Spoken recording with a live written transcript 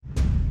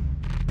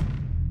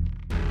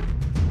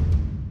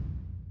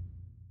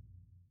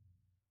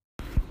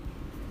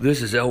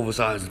This is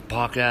Elvis Iverson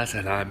Podcast,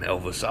 and I'm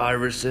Elvis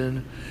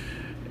Iverson.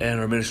 And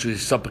our ministry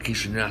is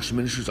Supplication International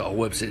Ministries. Our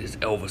website is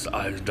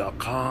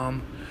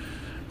elvisiverson.com.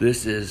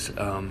 This is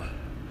Update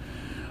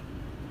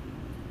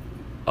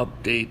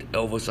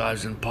Elvis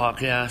Iverson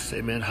Podcast.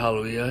 Amen,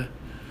 hallelujah.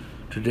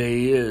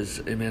 Today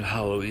is, amen,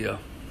 hallelujah.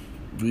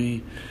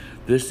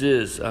 This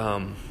is,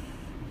 amen,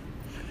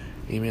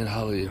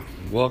 hallelujah.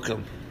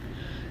 Welcome,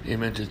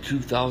 amen, to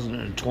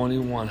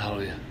 2021,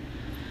 hallelujah.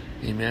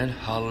 Amen,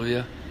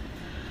 hallelujah.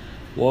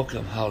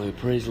 Welcome, hallelujah.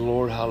 Praise the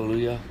Lord,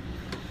 hallelujah.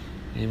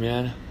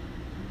 Amen.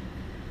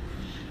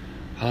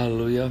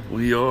 Hallelujah.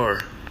 We are.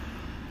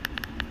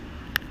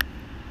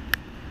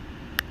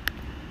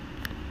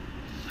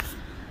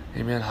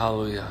 Amen,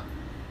 hallelujah.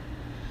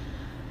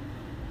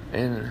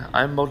 And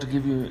I'm about to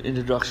give you an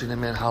introduction,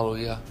 amen,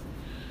 hallelujah.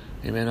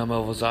 Amen, I'm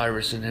Elvis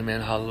Iverson,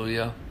 amen,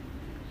 hallelujah.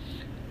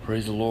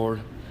 Praise the Lord.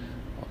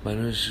 My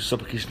ministry,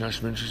 Supplication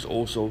National Ministries,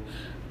 also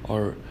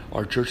our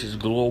church is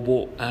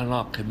Global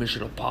Antioch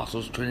Commission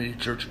Apostles Trinity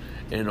Church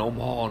in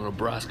Omaha,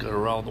 Nebraska, and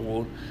around the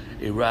world.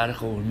 A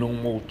radical,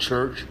 normal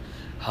church.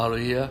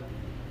 Hallelujah.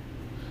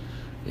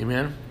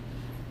 Amen.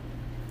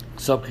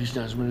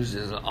 Supplication National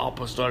Ministries is an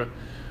apostolic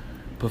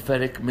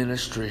prophetic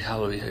ministry.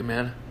 Hallelujah.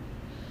 Amen.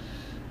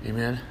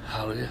 Amen.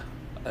 Hallelujah.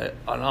 An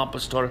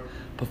apostolic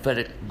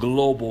prophetic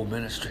global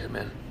ministry.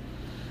 Amen.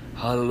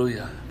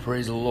 Hallelujah.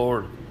 Praise the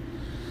Lord.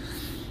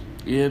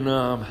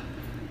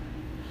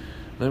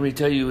 Let me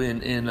tell you, in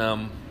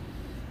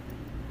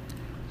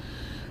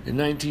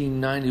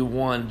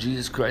 1991,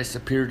 Jesus Christ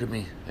appeared to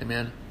me.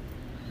 Amen.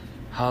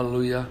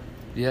 Hallelujah.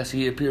 Yes,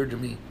 He appeared to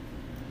me.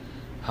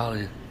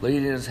 Hallelujah.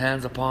 Laid His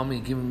hands upon me,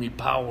 giving me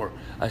power.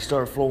 I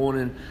started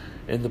flowing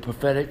in the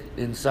prophetic,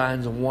 in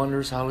signs and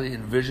wonders. Hallelujah.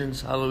 In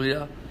visions.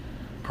 Hallelujah.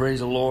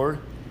 Praise the Lord.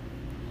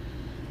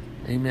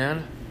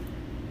 Amen.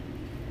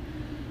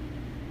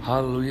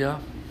 Hallelujah.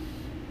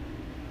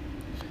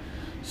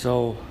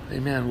 So,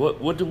 amen.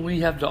 What do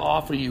we have to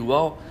offer you?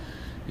 Well,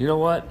 you know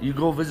what? You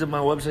go visit my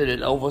website at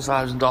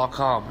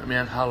elvisiverson.com.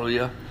 Amen.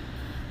 Hallelujah.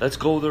 Let's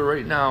go there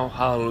right now.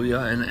 Hallelujah.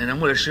 And I'm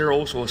going to share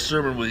also a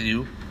sermon with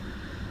you.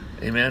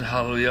 Amen.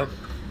 Hallelujah.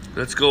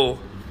 Let's go.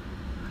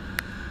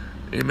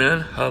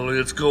 Amen. Hallelujah.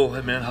 Let's go.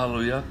 Amen.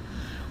 Hallelujah.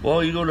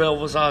 Well, you go to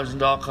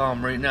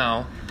elvisiverson.com right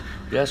now.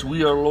 Yes,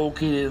 we are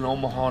located in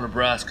Omaha,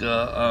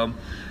 Nebraska.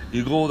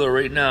 You go there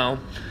right now.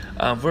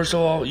 First of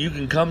all, you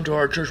can come to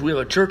our church. We have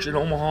a church in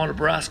Omaha,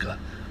 Nebraska.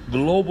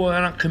 Global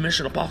Antioch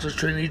Commission Apostles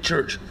Trinity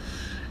Church.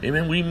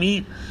 Amen. We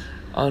meet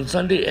on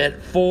Sunday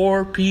at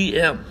 4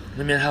 p.m.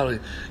 Amen.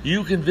 Hallelujah.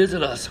 You can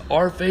visit us,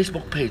 our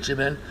Facebook page.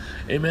 Amen.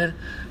 Amen.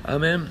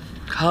 Amen.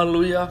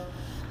 Hallelujah.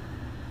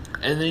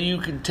 And then you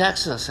can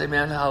text us.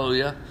 Amen.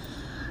 Hallelujah.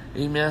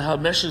 Amen.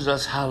 Message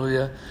us.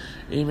 Hallelujah.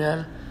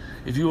 Amen.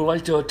 If you would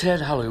like to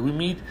attend, hallelujah. We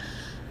meet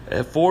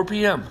at 4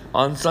 p.m.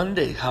 on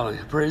Sunday.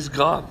 Hallelujah. Praise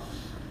God.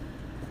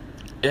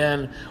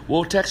 And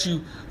we'll text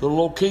you the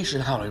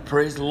location. Hallelujah.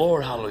 Praise the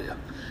Lord. Hallelujah.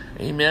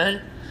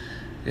 Amen.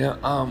 Yeah.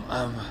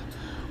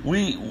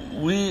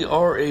 We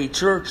are a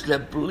church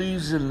that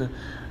believes in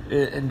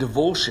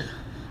devotion.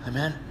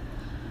 Amen.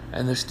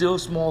 And the still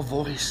small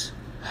voice.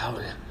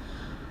 Hallelujah.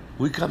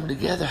 We come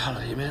together.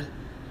 Hallelujah. Amen.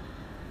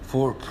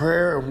 For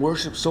prayer and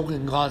worship,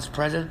 soaking God's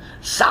presence,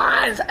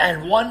 signs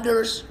and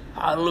wonders.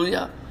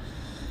 Hallelujah.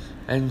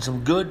 And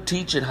some good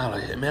teaching.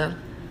 Hallelujah. Amen.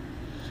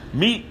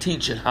 Meat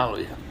teaching.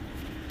 Hallelujah.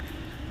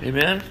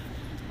 Amen.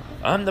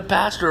 I'm the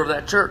pastor of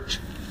that church.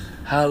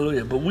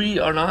 Hallelujah. But we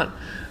are not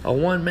a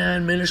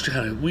one-man ministry.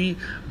 Hallelujah. We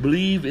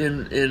believe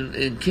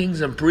in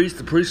kings and priests,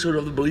 the priesthood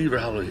of the believer.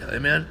 Hallelujah.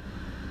 Amen.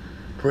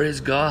 Praise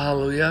God.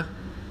 Hallelujah.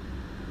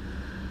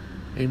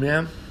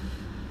 Amen.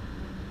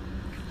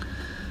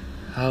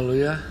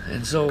 Hallelujah.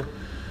 And so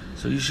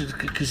you should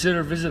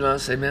consider visiting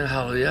us. Amen.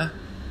 Hallelujah.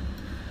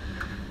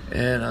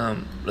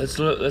 And let's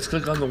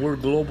click on the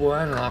word Global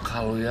Antioch.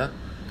 Hallelujah.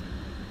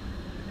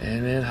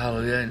 Amen.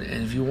 Hallelujah. And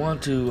if you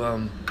want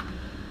to,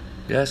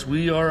 yes,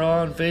 we are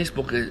on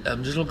Facebook.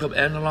 Just look up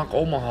Antioch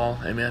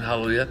Omaha. Amen.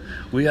 Hallelujah.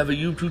 We have a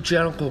YouTube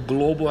channel called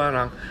Global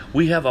Antioch.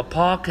 We have a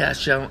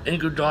podcast channel,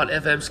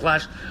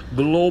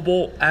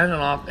 anchor.fm/Global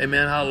Antioch.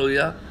 Amen.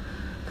 Hallelujah.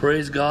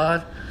 Praise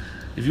God.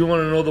 If you want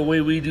to know the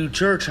way we do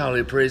church,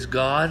 hallelujah. Praise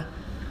God.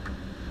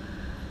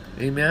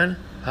 Amen.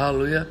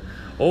 Hallelujah.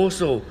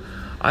 Also,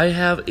 I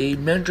have a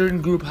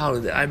mentoring group.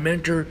 Hallelujah. I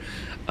mentor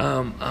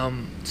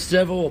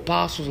several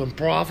apostles and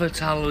prophets,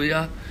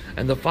 hallelujah,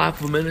 and the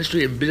fivefold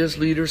ministry and business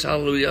leaders,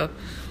 hallelujah,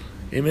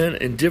 amen,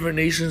 in different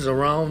nations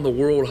around the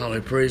world,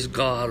 hallelujah, praise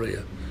God,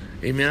 hallelujah,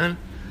 amen.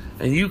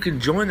 And you can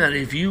join that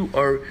if you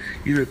are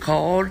either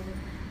called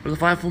for the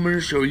fivefold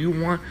ministry or you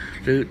want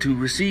to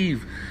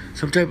receive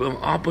some type of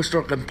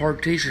apostolic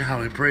impartation,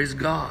 hallelujah, praise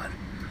God,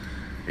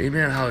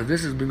 amen, hallelujah.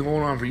 This has been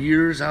going on for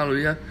years,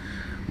 hallelujah.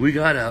 We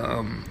got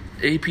a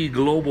AP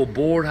Global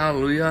Board,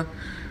 hallelujah.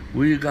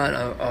 We got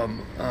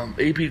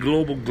AP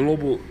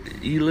Global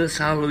E-List,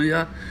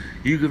 hallelujah.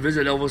 You can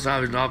visit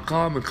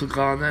elvisiverson.com and click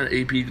on that,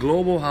 AP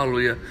Global,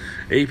 hallelujah.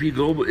 AP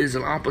Global is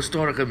an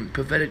apostolic and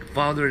prophetic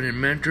father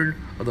and mentor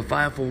of the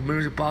fivefold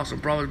ministry,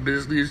 apostles, prophets,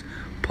 business leaders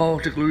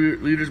political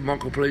leaders,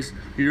 marketplace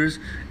leaders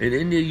in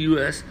India,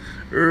 U.S.,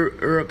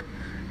 Europe,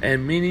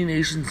 and many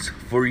nations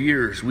for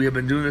years. We have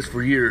been doing this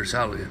for years.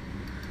 Hallelujah.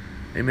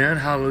 Amen.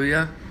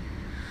 Hallelujah.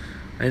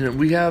 And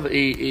we have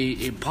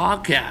a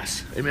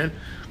podcast. Amen.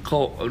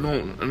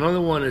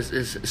 Another one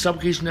is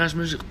Supplication National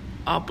Music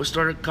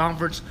Apostolic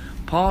Conference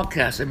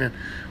podcast. Amen.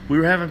 We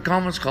were having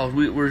conference calls.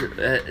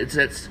 It's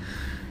at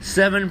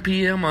 7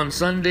 p.m. on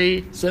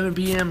Sunday, 7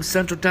 p.m.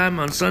 Central Time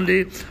on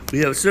Sunday. We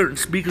have certain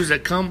speakers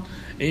that come.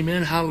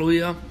 Amen.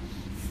 Hallelujah.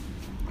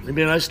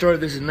 Amen. I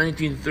started this in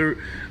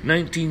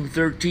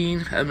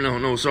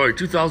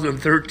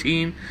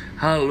 2013.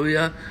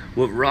 Hallelujah.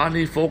 With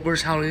Rodney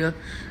Folkers. Hallelujah.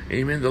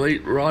 Amen. The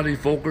late Rodney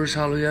Folkers.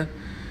 Hallelujah.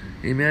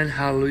 Amen.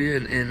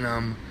 Hallelujah.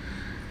 And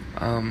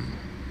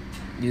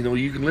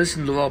you can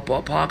listen to all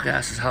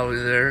podcasts.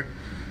 Hallelujah. There,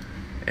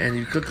 and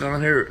you click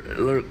on here.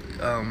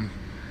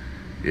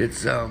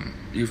 It's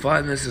you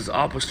find this as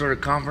Apostolic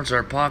Conference,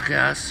 our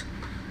podcast.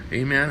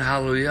 Amen.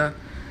 Hallelujah.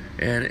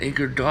 And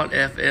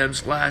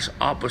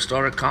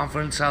anchor.fm/Apostolic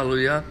Conference.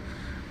 Hallelujah.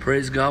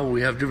 Praise God.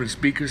 We have different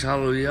speakers.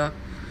 Hallelujah.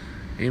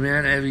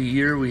 Amen. Every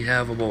year we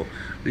have about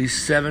these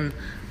seven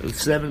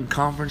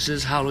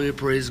conferences. Hallelujah.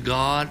 Praise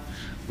God.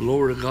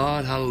 Glory to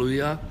God.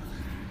 Hallelujah.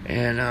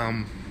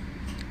 And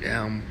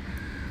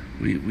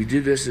we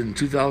did this in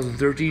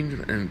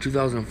 2013 and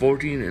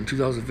 2014 and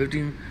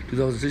 2015,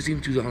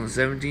 2016,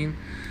 2017.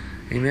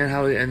 Amen.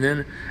 Hallelujah. And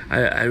then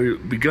I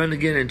begun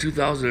again in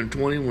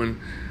 2020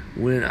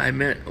 when I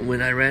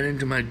ran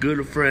into my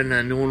good friend,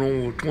 I know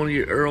over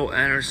 20, Earl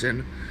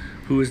Anderson,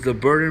 who is the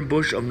burning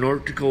bush of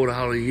North Dakota.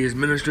 Hallelujah. He has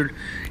ministered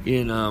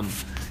in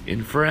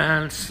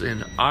France,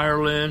 in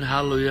Ireland.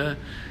 Hallelujah.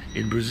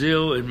 In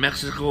Brazil, in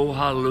Mexico.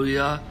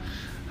 Hallelujah.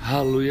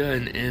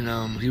 Hallelujah.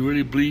 And he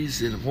really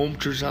believes in home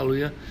church.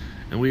 Hallelujah.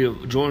 And we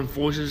have joined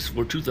forces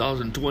for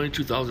 2020,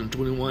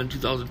 2021,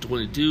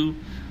 2022.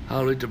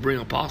 Hallelujah, to bring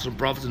apostles and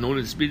prophets and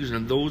anointed speakers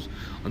and those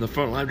on the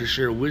front line to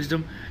share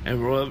wisdom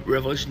and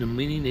revelation to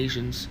many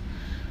nations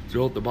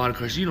throughout the body of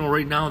Christ.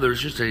 Right now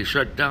there's just a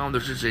shutdown,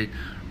 there's just a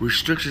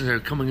restrictions that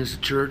are coming against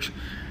the church.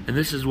 And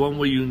this is one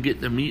way you can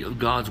get the meat of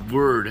God's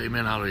word,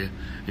 amen, hallelujah,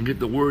 and get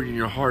the word in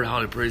your heart,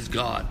 hallelujah, praise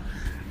God.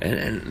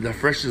 And the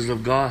freshness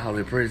of God,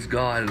 hallelujah, praise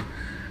God.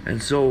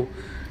 And so,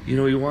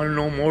 you want to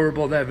know more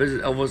about that,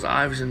 visit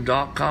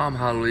ElvisIverson.com,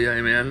 hallelujah,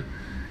 amen,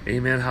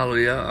 amen,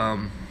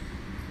 hallelujah.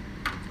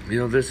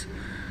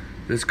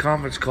 This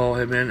conference call,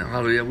 amen,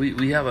 hallelujah,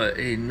 we have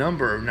a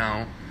number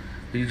now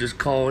that you just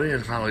call in,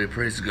 hallelujah,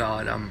 praise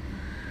God.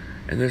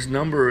 And this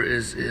number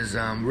is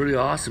really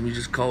awesome. You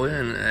just call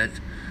in at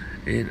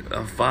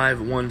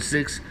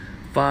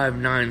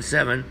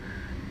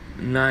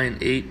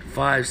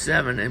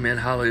 516-597-9857, amen,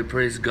 hallelujah,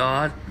 praise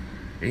God,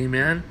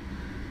 amen,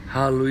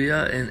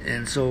 hallelujah.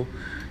 And so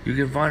you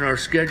can find our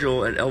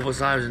schedule at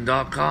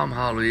ElvisIverson.com,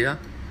 hallelujah,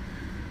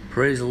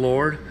 praise the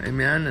Lord,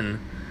 amen, and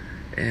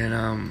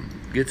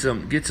get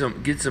some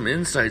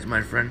insights,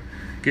 my friend.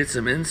 Get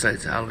some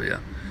insights, hallelujah,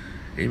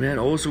 amen.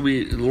 Also,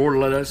 the Lord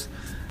led us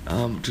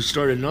to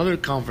start another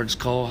conference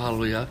call,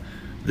 hallelujah.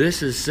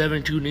 This is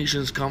 72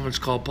 Nations Conference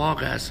Call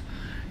podcast,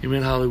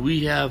 amen, hallelujah.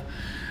 We have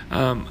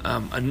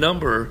a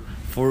number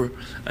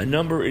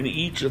in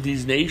each of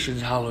these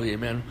nations, hallelujah,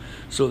 amen.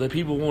 So that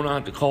people will not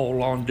have to call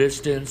long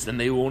distance, and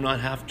they will not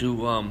have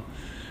to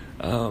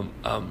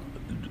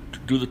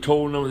do the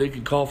toll number. They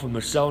can call from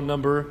their cell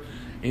number.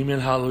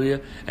 Amen,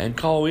 hallelujah, and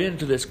call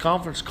into this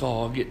conference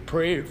call and get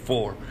prayed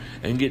for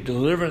and get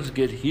deliverance,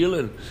 get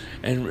healing,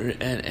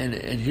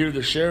 and hear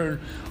the sharing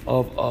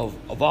of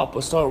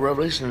apostolic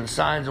revelation and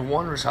signs and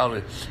wonders,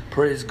 hallelujah.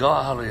 Praise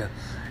God, hallelujah.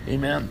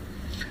 Amen.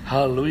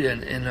 Hallelujah.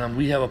 And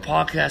we have a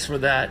podcast for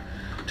that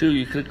too.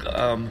 You click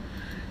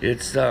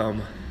it's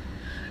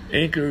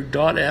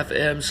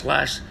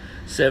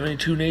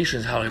anchor.fm/72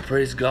 nations, hallelujah.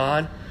 Praise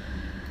God.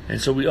 And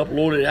so we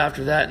upload it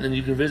after that, and then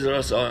you can visit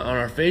us on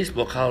our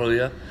Facebook,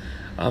 hallelujah.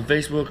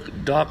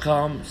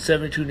 Facebook.com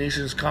 72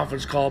 Nations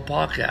Conference Call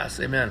Podcast.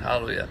 Amen.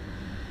 Hallelujah.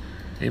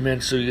 Amen.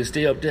 So you can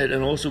stay updated.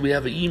 And also we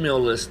have an email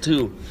list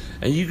too.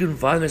 And you can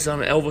find this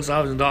on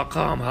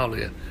ElvisIverson.com.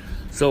 Hallelujah.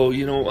 So,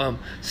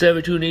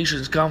 72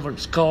 Nations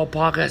Conference Call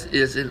Podcast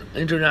is an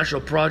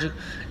international project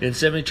in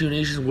 72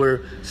 nations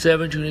where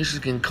 72 nations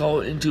can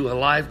call into a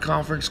live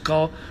conference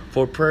call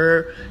for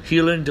prayer,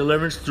 healing,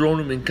 deliverance, throne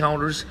room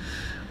encounters,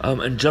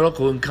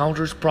 angelical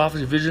encounters,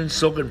 prophecy, visions,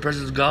 soak in the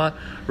presence of God,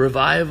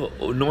 revive,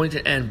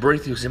 anointing, and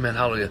breakthroughs. Amen.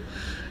 Hallelujah.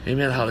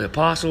 Amen. Hallelujah.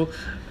 Apostle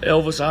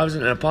Elvis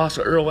Iverson and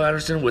Apostle Earl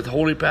Anderson, with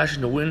holy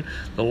passion to win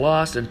the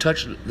lost and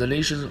touch the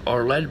nations,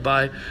 are led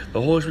by the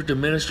Holy Spirit to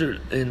minister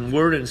in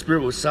word and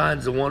spirit with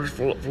signs and wonders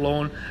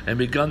flowing, and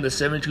begun the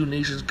 72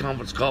 Nations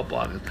Conference Call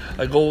podcast.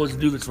 Our goal is to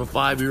do this for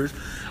 5 years.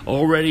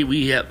 Already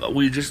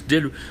we just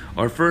did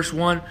our first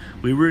one.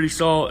 We really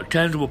saw a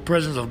tangible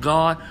presence of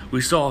God.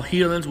 We saw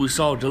healings. We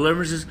saw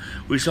deliverances.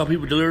 We saw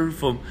people delivered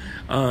from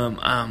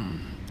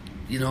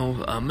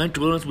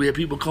mental illness. We had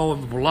people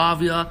calling from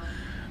Bolivia,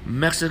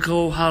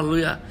 Mexico,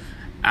 hallelujah,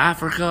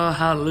 Africa,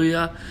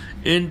 hallelujah,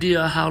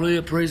 India,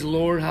 hallelujah, praise the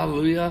Lord,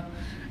 hallelujah,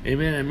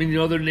 amen, and many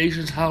other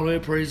nations. Hallelujah,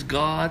 praise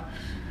God.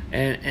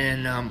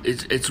 And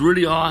it's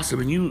really awesome.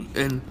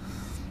 And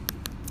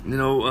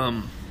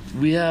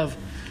we have,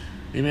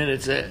 amen.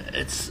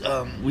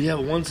 We have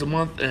once a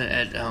month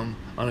at on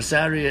a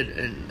Saturday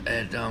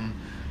at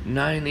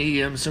 9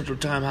 a.m. Central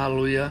Time.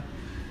 Hallelujah,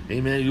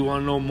 amen. You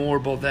want to know more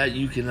about that?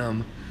 You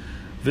can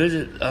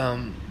visit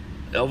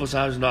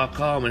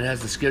ElvisIverson.com, and it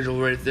has the schedule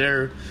right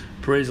there.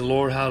 Praise the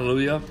Lord.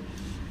 Hallelujah,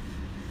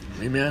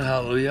 amen.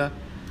 Hallelujah,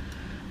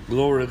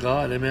 glory to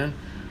God. Amen.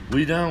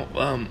 We now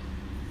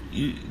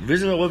you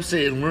visit our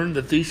website and learn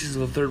the thesis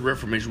of the Third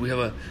Reformation. We have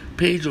a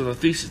page on the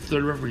thesis of the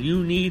Third Reformation.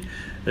 You need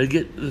to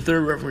get the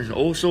Third Reformation.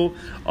 Also,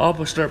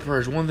 apostolic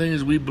prayers. One thing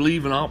is we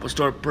believe in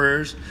apostolic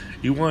prayers.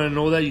 You want to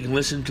know that, you can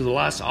listen to the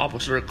last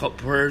apostolic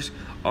prayers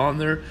on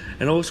there.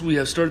 And also, we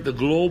have started the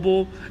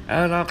Global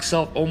Antioch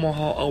South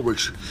Omaha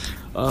Outreach.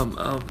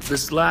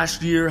 This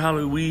last year,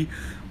 we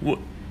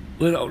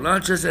went out,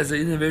 not just as an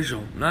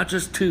individual, not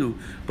just two,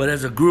 but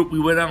as a group. We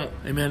went out,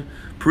 amen,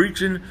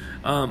 preaching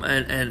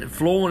and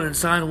flowing in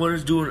sign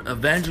wonders, doing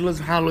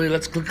evangelism. Hallelujah.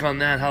 Let's click on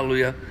that.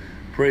 Hallelujah.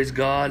 Praise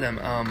God.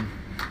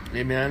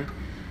 Amen.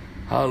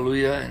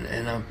 Hallelujah.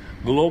 And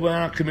Global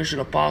Antioch Commission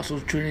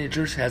Apostles Trinity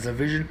Church has a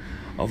vision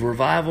of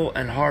revival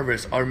and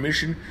harvest. Our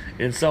mission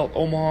in South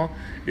Omaha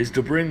is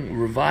to bring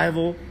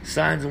revival,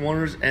 signs and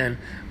wonders, and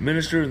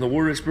minister in the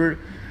Word of the Spirit,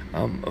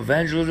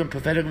 evangelism,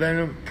 prophetic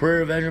evangelism,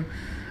 prayer evangelism,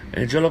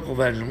 angelical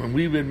evangelism. And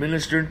we've been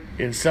ministering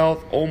in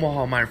South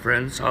Omaha, my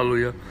friends.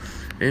 Hallelujah.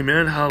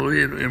 Amen.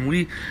 Hallelujah. And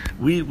we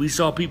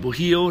saw people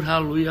healed.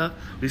 Hallelujah.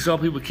 We saw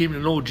people came to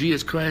know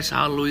Jesus Christ.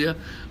 Hallelujah.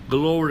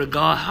 Glory to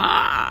God.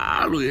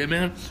 Hallelujah.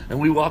 Amen. And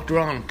we walked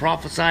around and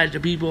prophesied to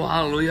people.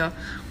 Hallelujah.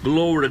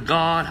 Glory to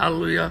God.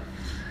 Hallelujah.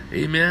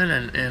 Amen.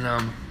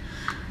 And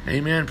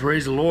amen.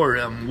 Praise the Lord.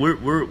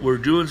 We're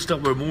doing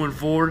stuff. We're moving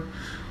forward.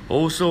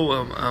 Also,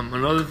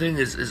 another thing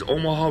is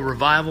Omaha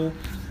Revival.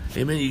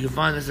 Amen. You can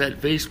find us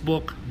at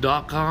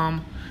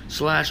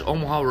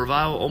Facebook.com/Omaha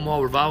Revival.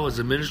 Omaha Revival is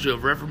a ministry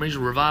of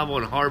Reformation, Revival,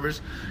 and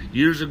Harvest.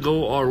 Years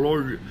ago, our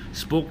Lord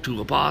spoke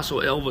to Apostle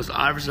Elvis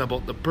Iverson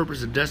about the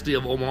purpose and destiny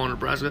of Omaha,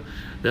 Nebraska.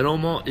 That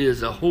Omaha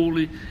is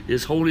holy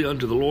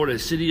unto the Lord, a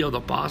city of the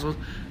apostles,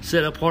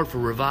 set apart for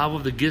revival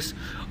of the gifts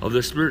of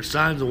the Spirit,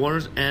 signs and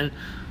wonders, and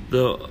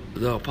the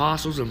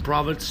apostles and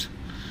prophets.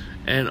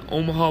 And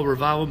Omaha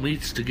Revival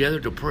meets together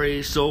to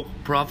pray, soak,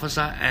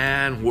 prophesy,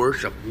 and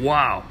worship.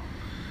 Wow.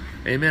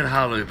 Amen.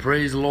 Hallelujah.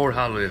 Praise the Lord.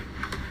 Hallelujah.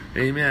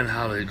 Amen.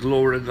 Hallelujah.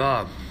 Glory to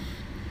God.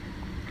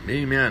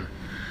 Amen.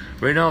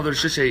 Right now,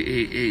 there's just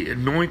a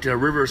anointing, a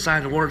river of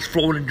signs and wonders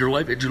flowing into your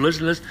life. As you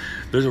listen to this,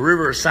 there's a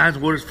river of signs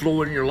and wonders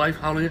flowing in your life.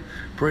 Hallelujah.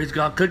 Praise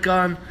God. Click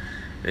on,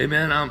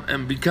 amen,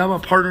 and become a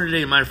partner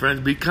today, my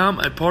friends. Become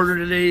a partner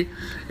today.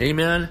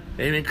 Amen.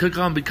 Amen. Click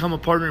on become a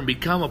partner and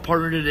become a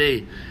partner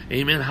today.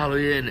 Amen.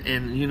 Hallelujah. And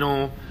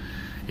amen.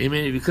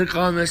 If you click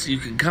on this, you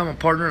can become a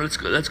partner.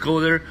 Let's go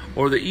there,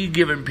 or the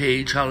e-giving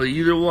page.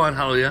 Hallelujah. Either one.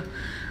 Hallelujah.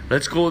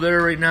 Let's go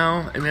there right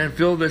now. Amen.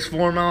 Fill this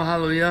form out.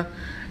 Hallelujah.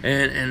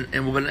 And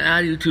we're going to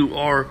add you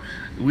to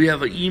we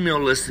have an email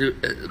list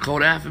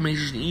called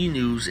Affirmation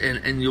E-News,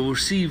 and you'll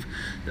receive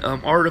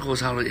articles.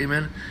 Hallelujah.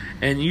 Amen.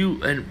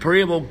 And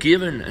pray about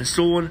giving and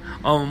sowing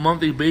on a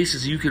monthly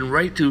basis. You can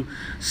write to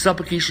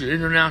Supplication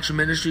International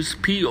Ministries,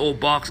 P.O.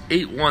 Box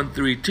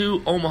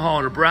 8132,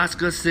 Omaha,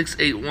 Nebraska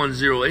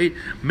 68108.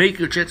 Make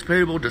your checks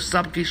payable to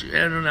Supplication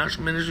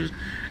International Ministries,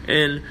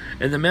 and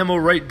the memo,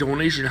 write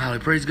donation.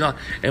 Hallelujah. Praise God.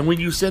 And when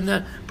you send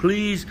that,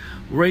 please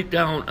write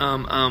down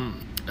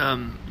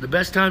the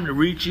best time to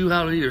reach you.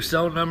 Hallelujah. Your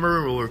cell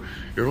number or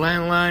your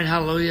landline.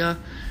 Hallelujah.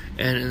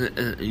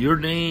 And your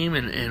name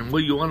and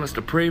what you want us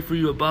to pray for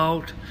you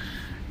about,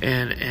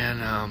 and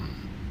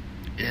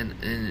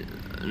the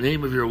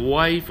name of your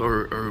wife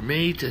or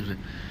mate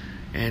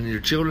and your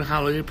children.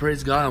 Hallelujah.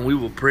 Praise God. And we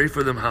will pray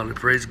for them. Hallelujah.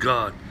 Praise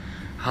God.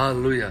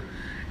 Hallelujah.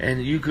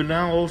 And you can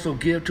now also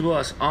give to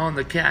us on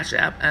the Cash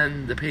App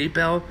and the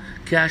PayPal.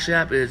 Cash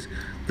App is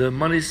the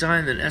money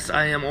sign, then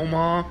SIM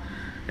Omaha.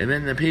 And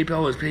then the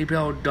PayPal is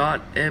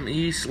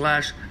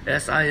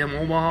paypal.me/SIM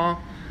Omaha.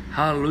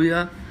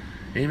 Hallelujah.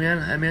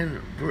 Amen.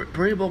 Amen.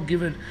 Pray about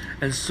giving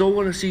and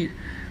sowing a seed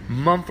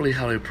monthly.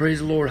 Hallelujah. Praise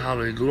the Lord.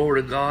 Hallelujah.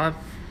 Glory to God.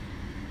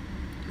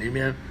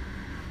 Amen.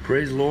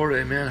 Praise the Lord.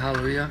 Amen.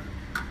 Hallelujah.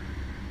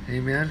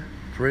 Amen.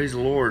 Praise the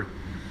Lord.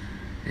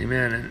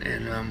 Amen.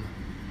 And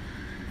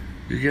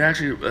you can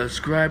actually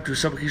subscribe to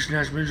Supplication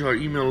National Ministry, our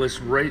email list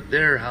right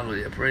there.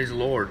 Hallelujah. Praise the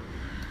Lord.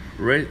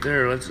 Right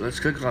there. Let's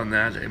click on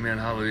that. Amen.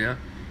 Hallelujah.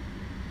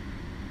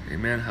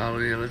 Amen.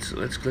 Hallelujah.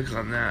 Let's click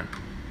on that.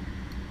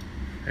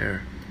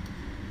 There.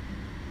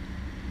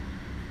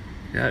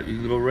 Yeah, you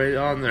can go right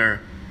on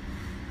there.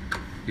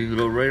 You can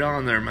go right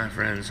on there, my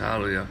friends.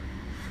 Hallelujah.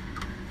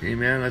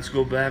 Amen. Let's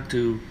go back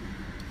to.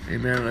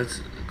 Amen.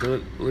 Let's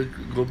go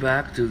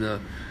back to the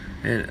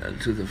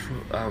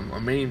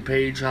main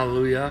page.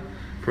 Hallelujah.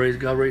 Praise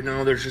God. Right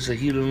now, there's just a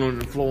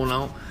healing flowing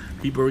out.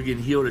 People are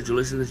getting healed as you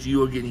listen to this.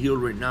 You are getting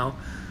healed right now.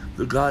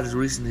 The God is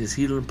releasing His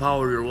healing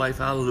power in your life.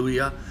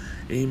 Hallelujah.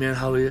 Amen.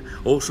 Hallelujah.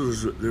 Also,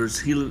 there's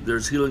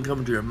healing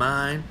coming to your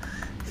mind.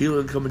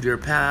 Healing coming to your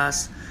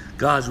past.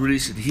 God's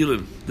releasing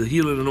healing. The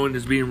healing anointing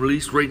is being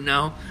released right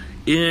now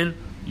in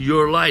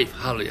your life.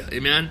 Hallelujah.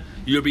 Amen.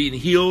 You're being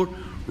healed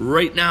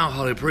right now.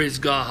 Hallelujah. Praise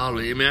God.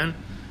 Hallelujah. Amen.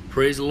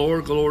 Praise the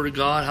Lord. Glory to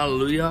God.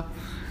 Hallelujah.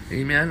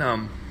 Amen.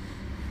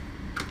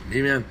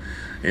 Amen.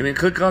 Amen.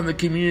 Click on the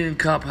communion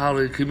cup.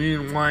 Hallelujah.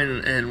 Communion wine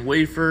and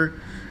wafer.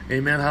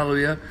 Amen.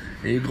 Hallelujah.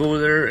 And you go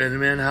there and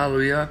amen.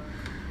 Hallelujah.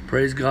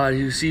 Praise God.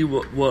 You see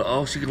what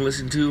else you can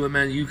listen to.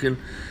 Amen. You can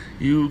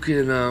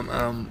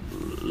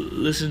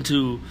listen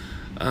to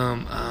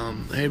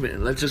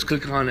amen. Let's just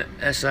click on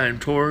SIM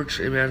Torch.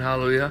 Amen.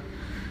 Hallelujah.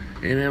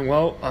 Amen.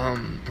 Well,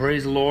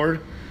 praise the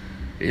Lord.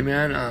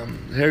 Amen.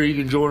 Here you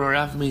can join our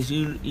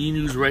Affirmation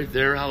E-News right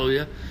there.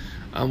 Hallelujah.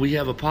 We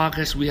have a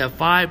podcast. We have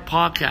 5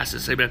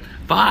 podcasts. Amen.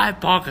 5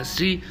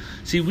 podcasts.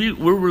 See,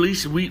 we're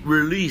releasing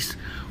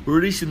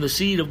the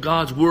seed of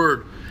God's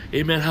word.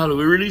 Amen. Hallelujah.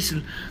 We're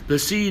releasing the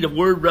seed of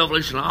word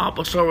revelation,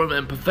 apostolic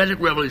and prophetic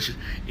revelation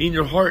in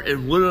your heart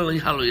and willingly.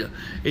 Hallelujah.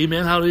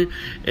 Amen. Hallelujah.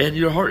 And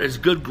your heart is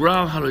good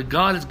ground. Hallelujah.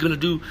 God is going to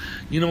do,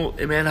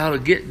 amen.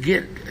 Hallelujah.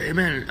 Get,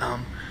 amen.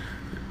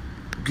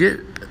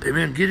 Get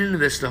into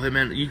this stuff.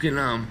 Amen. You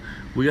can,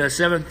 we got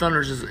Seven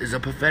Thunders is a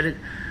prophetic,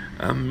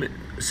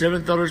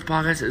 Seven Thunders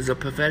podcast is a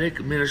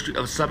prophetic ministry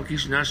of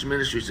Supplication National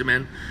Ministries.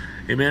 Amen.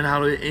 Amen.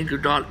 Hallelujah.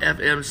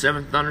 Anchor.fm,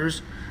 Seven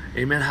Thunders.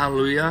 Amen.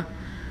 Hallelujah.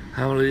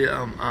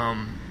 Hallelujah.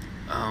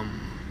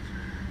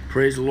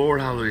 Praise the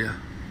Lord. Hallelujah.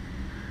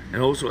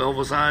 And also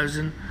Elvis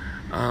Iverson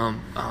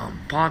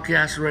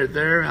podcast right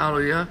there.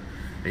 Hallelujah.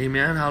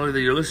 Amen. Hallelujah.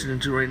 That you're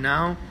listening to right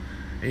now.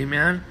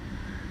 Amen.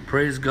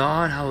 Praise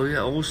God.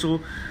 Hallelujah.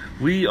 Also,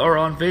 we are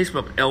on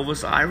Facebook.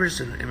 Elvis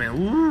Iverson. Amen.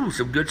 Woo,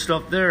 some good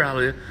stuff there.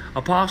 Hallelujah.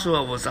 Apostle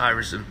Elvis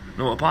Iverson.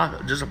 No,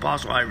 just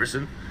Apostle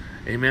Iverson.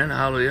 Amen.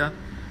 Hallelujah.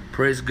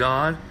 Praise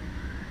God.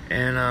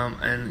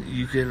 And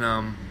you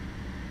can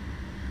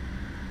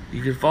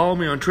follow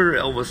me on Twitter,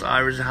 Elvis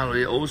Iverson.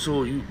 Hallelujah.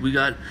 Also, you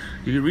can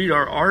read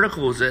our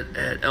articles at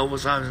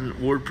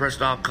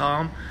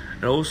ElvisIversonWordPress.com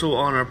and also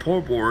on our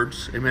poll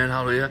boards. Amen.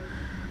 Hallelujah.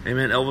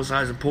 Amen.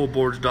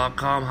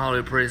 ElvisIversonPollBoards.com.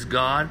 Hallelujah. Praise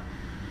God.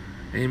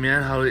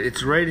 Amen. Hallelujah.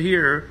 It's right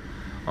here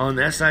on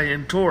the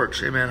SIM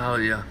Torch. Amen.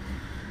 Hallelujah.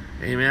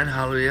 Amen.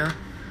 Hallelujah.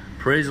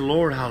 Praise the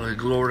Lord. Hallelujah.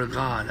 Glory to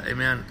God.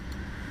 Amen.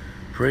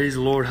 Praise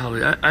the Lord.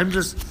 Hallelujah. I'm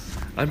just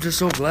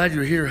so glad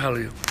you're here.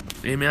 Hallelujah.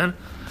 Amen.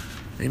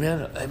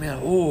 Amen. Amen.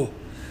 Oh,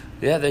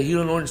 yeah, the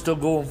healing anointing is still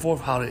going forth.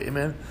 Hallelujah.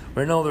 Amen.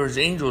 Right now there's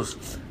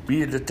angels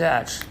being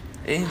detached.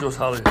 Angels.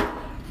 Hallelujah.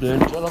 The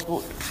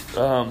angelical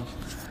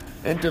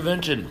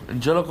intervention.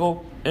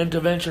 Angelical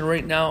intervention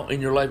right now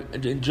in your life.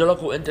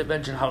 Angelical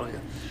intervention. Hallelujah.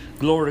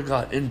 Glory to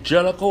God.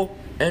 Angelical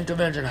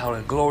intervention.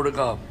 Hallelujah. Glory to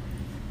God.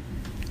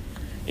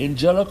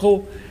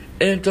 Angelical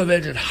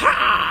intervention.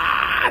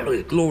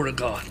 Hallelujah. Glory to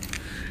God.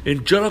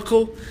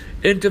 Angelical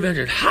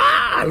intervention.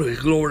 Hallelujah.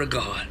 Glory to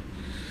God.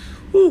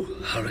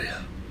 Woo.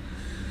 Hallelujah.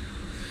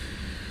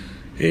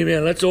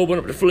 Amen. Let's open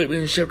up to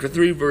Philippians chapter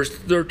 3, verse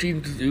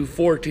 13 through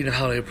 14.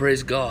 Hallelujah.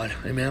 Praise God.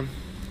 Amen.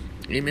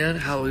 Amen.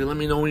 Hallelujah. Let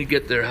me know when you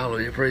get there.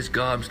 Hallelujah. Praise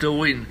God. I'm still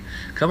waiting.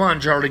 Come on,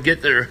 Charlie.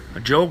 Get there.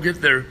 Joe,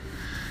 get there.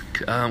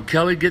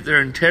 Kelly, get there.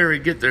 And Terry,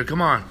 get there.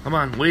 Come on. Come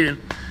on. Waiting.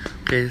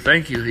 Okay.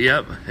 Thank you.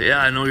 Yep. Yeah,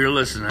 I know you're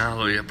listening.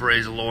 Hallelujah.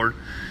 Praise the Lord.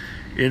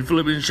 In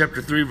Philippians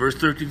chapter 3, verse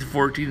 13 to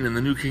 14, in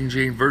the New King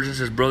James Version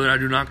says, Brother, I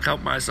do not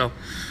count myself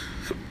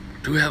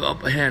to have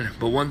up a hand,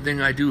 but one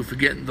thing I do,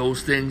 forgetting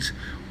those things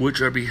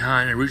which are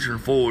behind and reaching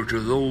forward to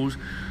those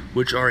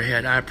which are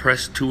ahead, I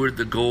press toward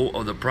the goal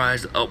of the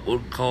prize, the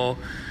upward call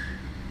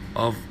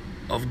of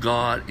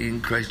God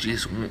in Christ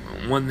Jesus.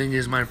 One thing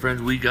is, my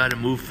friends, we got to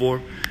move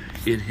forward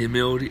in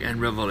humility and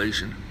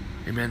revelation.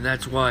 Amen.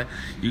 That's why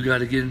you got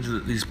to get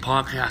into these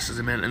podcasts,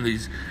 amen, and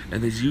these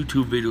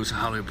YouTube videos.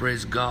 Hallelujah.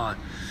 Praise God.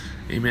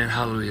 Amen.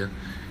 Hallelujah.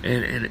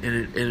 And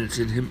it's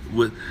in him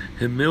with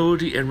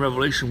humility and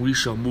revelation we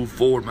shall move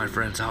forward, my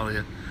friends.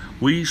 Hallelujah.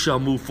 We shall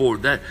move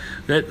forward. That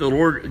the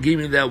Lord gave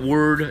me that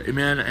word,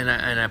 amen. And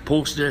I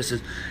posted it. It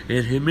says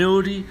in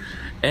humility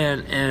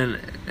and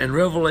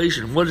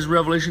revelation. What is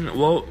revelation?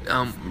 Well,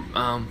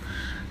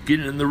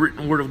 getting in the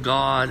written word of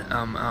God,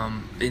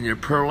 in your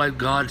prayer life,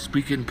 God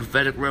speaking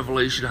prophetic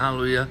revelation.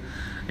 Hallelujah.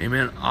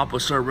 Amen.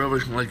 Apostolic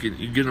revelation, like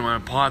you get on my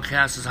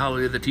podcasts,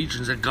 hallelujah, the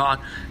teachings that God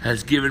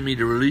has given me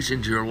to release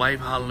into your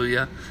life,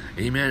 hallelujah.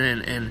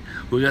 Amen. And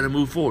we got to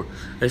move forward.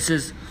 It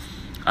says,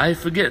 I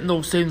forget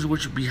those things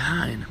which are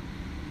behind.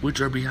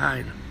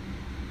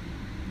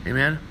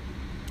 Amen.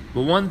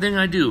 But one thing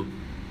I do,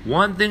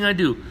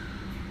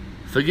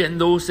 forgetting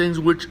those things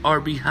which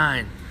are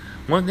behind.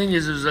 One thing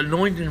is, there's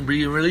anointing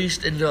being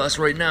released into us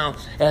right now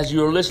as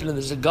you're listening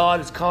to this. God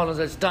is calling us.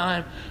 It's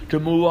time to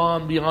move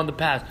on beyond the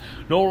past.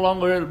 No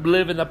longer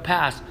live in the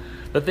past.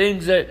 The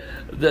things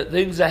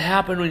that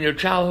happened in your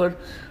childhood,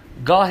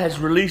 God has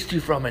released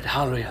you from it.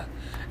 Hallelujah.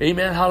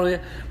 Amen.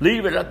 Hallelujah.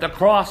 Leave it at the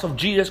cross of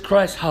Jesus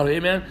Christ. Hallelujah.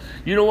 Amen.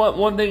 You know what?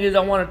 One thing is,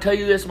 I want to tell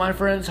you this, my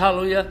friends.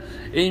 Hallelujah.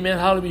 Amen.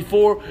 Hallelujah.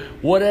 Before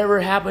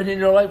whatever happened in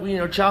your life in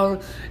your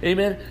childhood,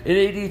 amen,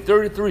 in AD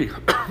 33,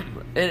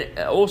 and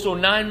also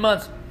 9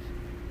 months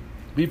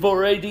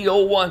Before AD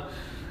 01.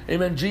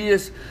 Amen.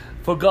 Jesus,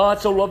 for God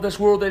so loved this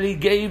world that he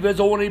gave his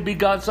only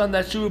begotten Son,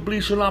 that whosoever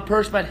believes shall not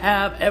perish but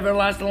have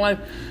everlasting life.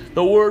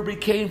 The Word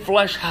became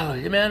flesh.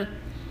 Hallelujah. Amen.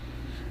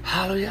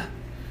 Hallelujah.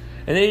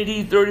 In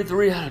AD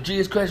 33,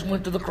 Jesus Christ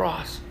went to the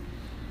cross.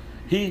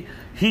 He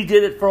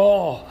did it for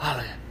all.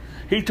 Hallelujah.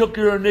 He took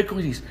your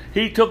iniquities.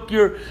 He took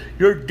your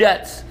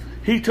debts.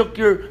 He took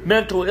your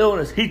mental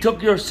illness. He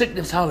took your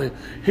sickness. Hallelujah.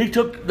 He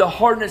took the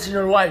hardness in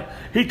your life.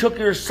 He took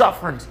your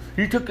sufferings.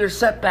 He took your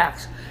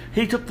setbacks.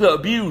 He took the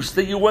abuse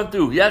that you went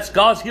through. Yes,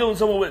 God's healing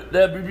someone with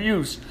that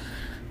abuse.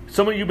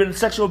 Some of you have been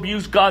sexual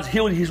abuse. God's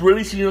healing. He's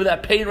releasing you of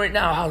that pain right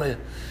now. Hallelujah.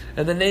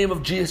 In the name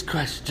of Jesus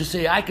Christ. Just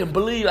say, I can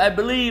believe. I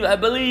believe. I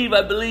believe.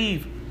 I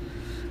believe.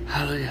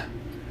 Hallelujah.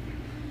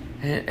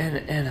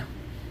 And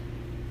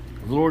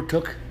the Lord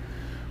took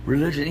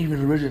religion,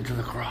 even religion, to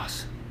the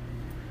cross.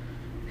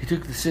 He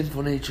took the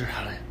sinful nature.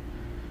 Hallelujah.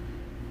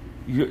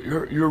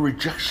 Your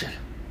rejection.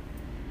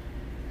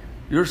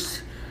 Your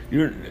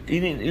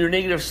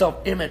negative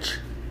self-image.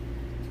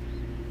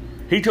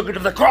 He took it to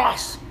the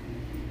cross.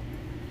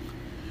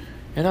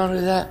 And not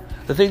only that,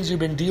 the things you've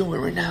been dealing with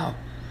right now,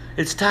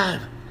 it's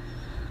time.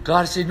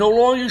 God said, no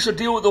longer you should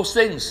deal with those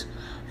things.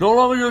 No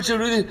longer you should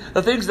do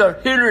the things that are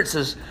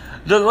hindrances,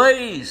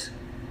 delays,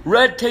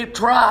 red tape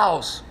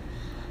trials,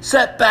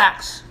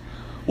 setbacks,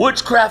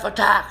 witchcraft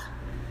attack,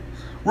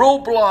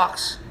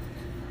 roadblocks,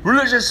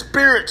 religious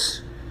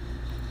spirits,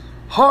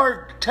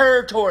 hard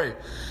territory.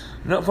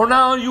 For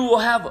now you will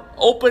have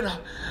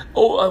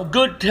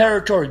good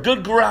territory,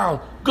 good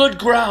ground,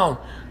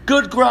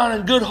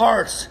 and good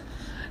hearts.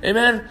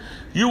 Amen.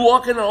 You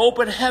walk in an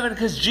open heaven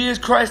because Jesus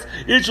Christ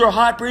is your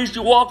high priest.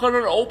 You walk under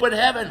an open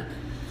heaven.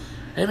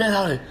 Amen.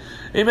 Hallelujah.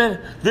 Amen.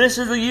 This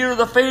is the year of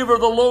the favor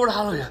of the Lord.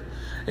 Hallelujah.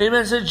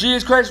 Amen. Since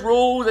Jesus Christ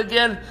rose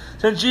again,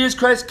 since Jesus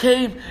Christ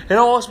came, and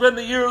all it's been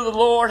the year of the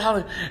Lord.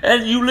 Hallelujah.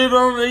 And you live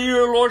on the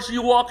year of the Lord, so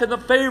you walk in the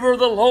favor of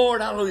the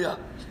Lord. Hallelujah.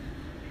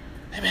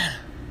 Amen.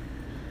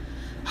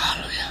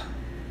 Hallelujah.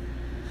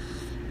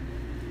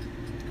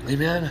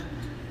 Amen.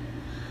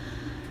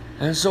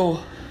 And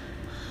so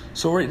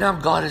right now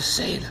God is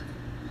saying,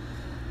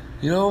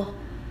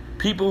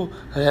 people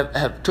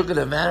have taken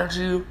advantage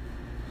of you.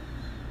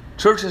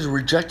 Church has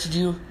rejected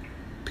you.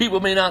 People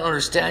may not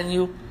understand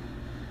you.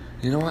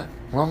 You know what?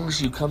 As long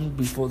as you come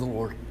before the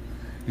Lord,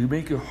 you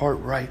make your heart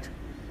right.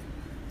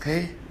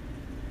 Okay?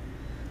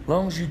 As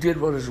long as you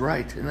did what is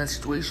right in that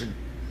situation.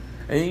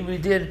 And if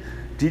you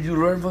did you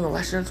learn from the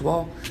lessons?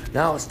 Well,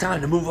 now it's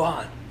time to move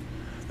on.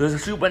 There's a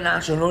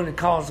supernatural anointing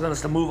calling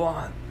us to move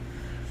on.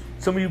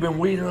 Some of you have been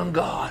waiting on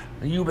God,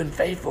 and you've been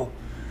faithful.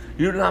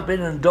 You've not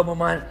been in double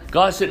mind.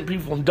 God's setting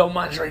people in double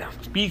minds right now.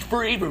 Be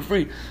free, be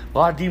free. A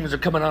lot of demons are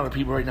coming out of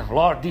people right now. A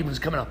lot of demons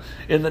coming out.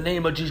 In the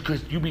name of Jesus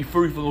Christ, you be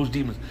free from those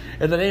demons.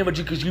 In the name of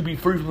Jesus, you be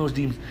free from those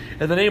demons.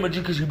 In the name of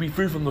Jesus, you be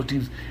free from those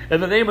demons. In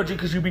the name of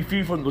Jesus, you be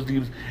free from those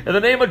demons. In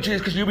the name of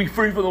Jesus, you be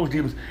free from those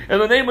demons. In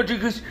the name of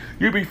Jesus,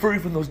 you be free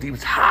from those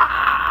demons.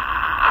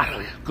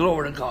 Hallelujah.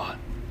 Glory to God.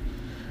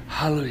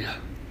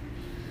 Hallelujah.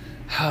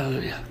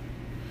 Hallelujah.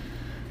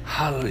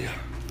 Hallelujah.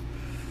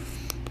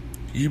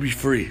 You be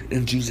free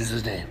in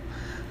Jesus' name.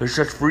 There's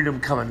such freedom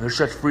coming. There's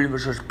such freedom.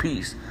 There's such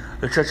peace.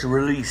 There's such a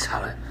release.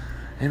 Hallelujah.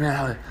 Amen.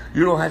 Hallelujah.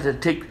 You don't have to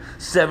take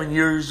 7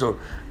 years or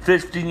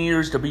 15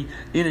 years to be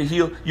in a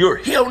heal. You're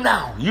healed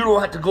now. You don't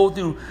have to go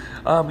through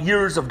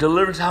years of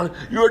deliverance. Hallelujah.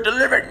 You're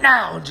delivered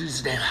now in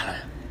Jesus' name.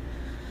 Hallelujah.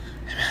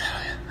 Amen.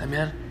 Hallelujah.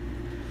 Amen.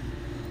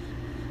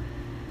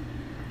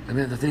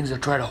 Amen. The things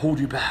that try to hold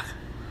you back.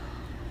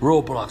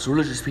 Roadblocks,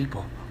 religious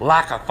people,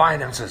 lack of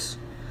finances.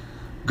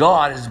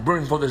 God is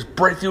bringing forth this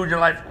breakthrough in your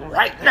life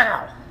right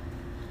now.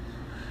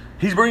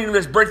 He's bringing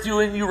this breakthrough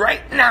in you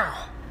right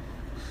now.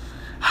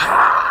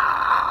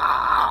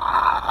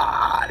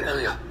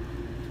 Hallelujah.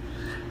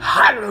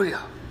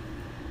 Hallelujah.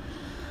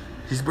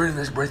 He's bringing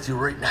this breakthrough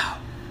right now.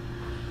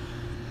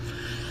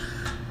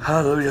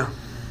 Hallelujah.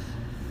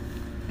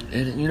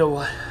 And you know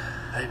what?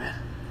 Amen.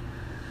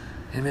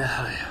 Amen.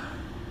 Hallelujah.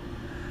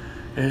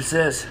 And it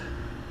says,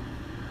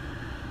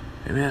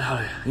 amen.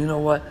 Hallelujah. You know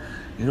what?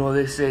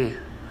 They say,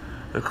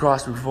 the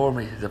cross before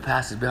me, the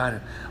past is behind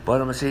it.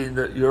 But I'm going to say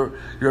that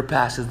your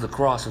past is the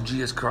cross of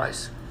Jesus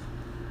Christ.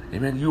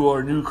 Amen. You are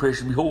a new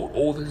creation. Behold,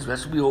 all things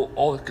past. Behold,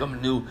 all is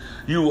coming new.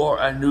 You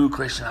are a new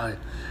creation.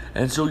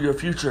 And so your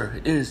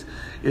future is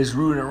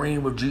ruled and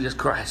reigned with Jesus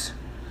Christ.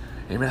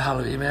 Amen.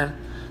 Hallelujah. Amen.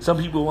 Some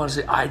people want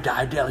to say, I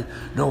die daily.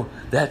 No,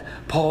 that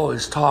Paul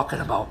is talking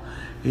about.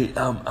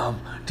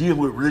 Dealing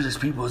with religious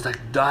people is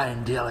like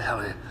dying daily.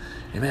 Hallelujah.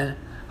 Amen.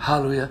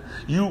 Hallelujah.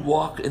 You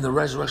walk in the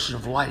resurrection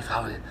of life.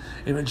 Hallelujah.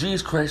 Amen.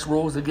 Jesus Christ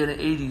rose again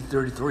in AD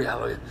 33.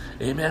 Hallelujah.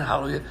 Amen.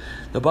 Hallelujah.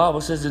 The Bible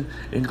says in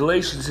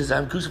Galatians, says,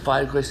 I'm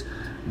crucified in Christ.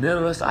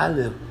 Nevertheless I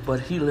live, but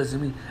he lives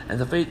in me. And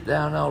the faith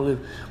that I now live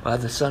by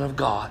the Son of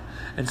God.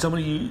 And some of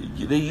you,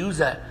 they use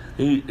that.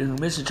 They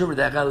misinterpret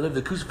that. I got to live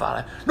the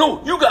crucified life.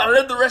 No, you got to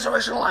live the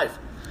resurrection life.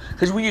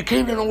 Because when you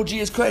came to know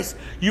Jesus Christ,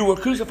 you were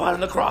crucified on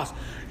the cross.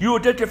 You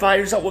identified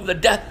yourself with the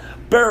death,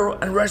 burial,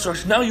 and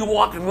resurrection. Now you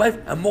walk in life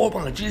and more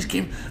abundantly. Jesus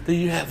came that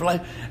you have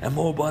life and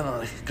more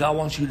abundantly. God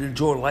wants you to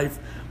enjoy life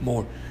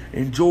more.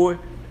 Enjoy,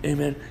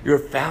 amen, your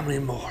family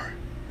more.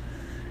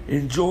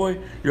 Enjoy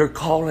your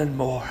calling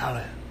more.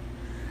 Hallelujah.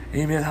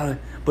 Amen. Hallelujah.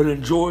 But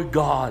enjoy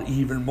God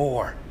even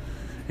more.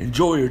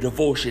 Enjoy your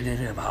devotion in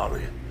Him.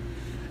 Hallelujah.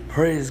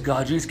 Praise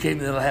God. Jesus came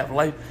that I have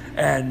life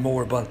and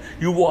more abundant.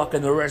 You walk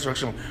in the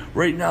resurrection.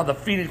 Right now, the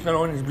Phoenix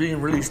anointing is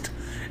being released.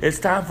 It's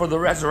time for the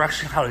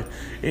resurrection. Hallelujah.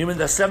 Amen.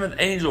 The seventh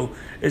angel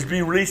is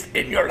being released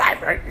in your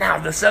life right now.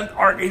 The seventh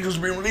archangel is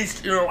being released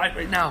in your life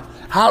right now.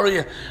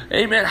 Hallelujah.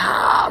 Amen.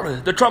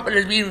 Hallelujah. The trumpet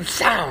is being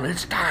sounded.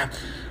 It's time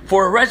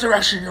for a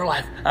resurrection in your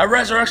life. A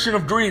resurrection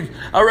of dreams.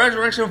 A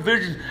resurrection of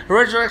visions. A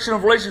resurrection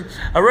of relations.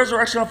 A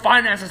resurrection of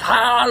finances.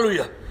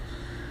 Hallelujah.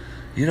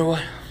 You know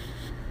what?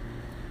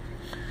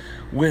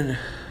 When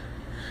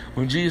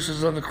Jesus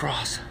was on the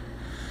cross,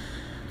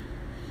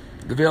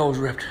 the veil was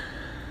ripped.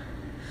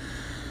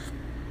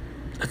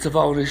 That's the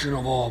foundation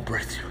of all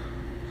breakthrough.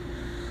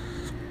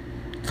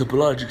 The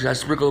blood, I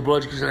sprinkle the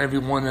blood on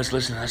everyone that's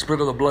listening. I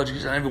sprinkle the blood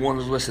on everyone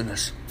that's listening to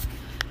this.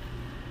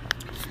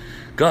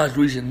 God's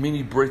releasing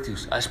many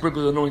breakthroughs. I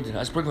sprinkle the anointing.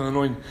 I sprinkle the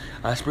anointing.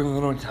 I sprinkle the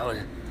anointing.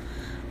 Hallelujah.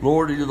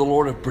 Lord, you're the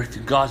Lord of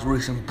breakthrough. God's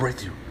releasing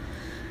breakthrough.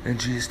 In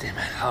Jesus' name,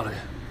 amen.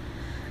 Hallelujah.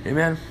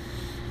 Amen.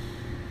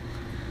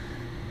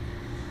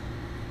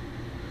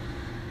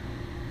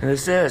 And it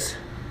says,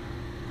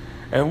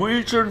 and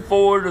we turn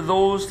forward to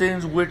those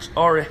things which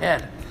are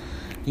ahead.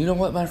 You know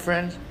what, my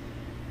friends?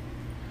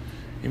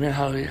 Amen.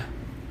 Hallelujah.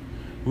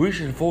 We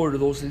turn forward to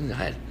those things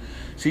ahead.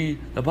 See,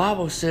 the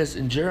Bible says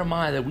in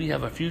Jeremiah that we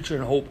have a future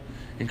and hope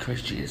in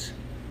Christ Jesus.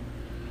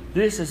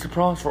 This is the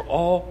promise for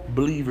all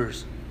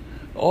believers.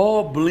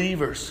 All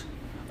believers.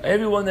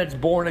 Everyone that's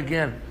born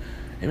again.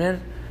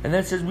 Amen. And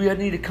that says we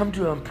need to come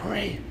to Him and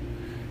pray.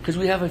 Because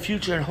we have a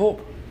future and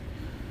hope.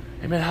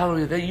 Amen.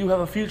 Hallelujah. That you have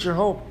a future and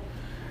hope.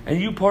 And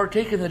you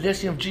partake in the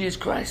destiny of Jesus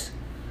Christ.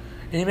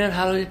 Amen.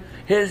 Hallelujah.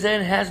 His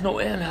end has no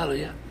end.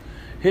 Hallelujah.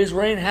 His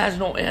reign has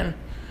no end.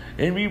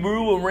 And we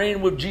rule and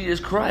reign with Jesus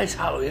Christ.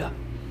 Hallelujah.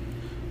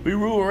 We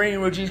rule and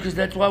reign with Jesus because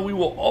that's why we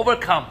will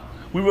overcome.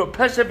 We will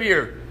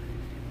persevere.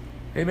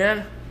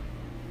 Amen.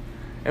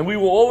 And we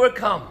will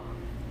overcome.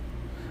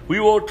 We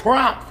will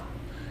triumph.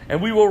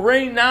 And we will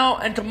reign now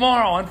and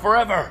tomorrow and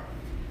forever.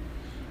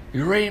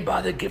 You reign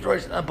by the gift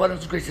of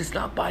abundance of grace. It's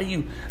not by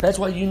you. That's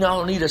why you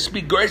now need to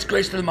speak grace,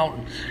 grace to the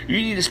mountain. You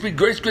need to speak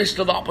grace, grace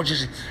to the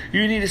opposition.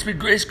 You need to speak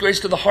grace, grace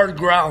to the hard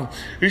ground.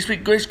 You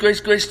speak grace, grace,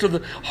 grace to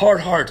the hard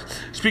heart.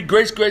 Speak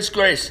grace, grace,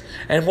 grace.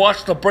 And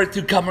watch the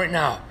breakthrough come right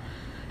now.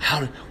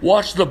 Hallelujah.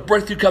 Watch the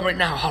breakthrough come right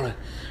now. Hallelujah.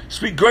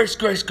 Speak grace,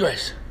 grace,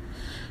 grace.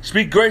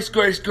 Speak grace,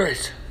 grace,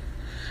 grace.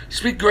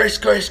 Speak grace,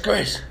 grace,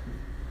 grace.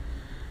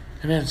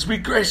 Amen.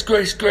 Speak grace,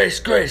 grace, grace,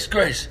 grace,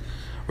 grace.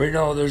 Right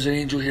now there's an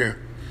angel here.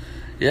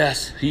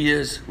 Yes, he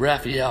is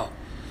Raphael.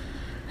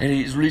 And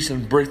he's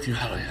releasing breakthrough.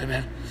 Hallelujah.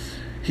 Amen.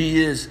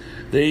 He is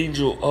the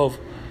angel of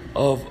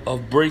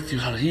breakthrough.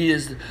 Hallelujah. He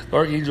is the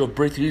archangel of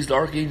breakthrough. He's the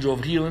archangel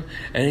of healing.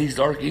 And he's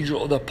the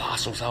archangel of the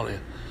apostles. Hallelujah.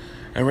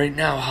 And right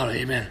now,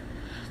 hallelujah, amen.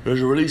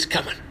 There's a release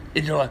coming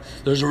in your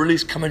life. There's a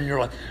release coming in your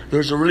life.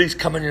 There's a release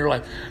coming in your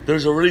life.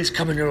 There's a release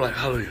coming in your life.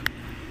 Hallelujah.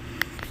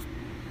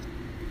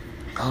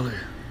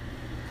 Hallelujah.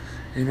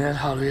 Amen.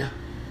 Hallelujah.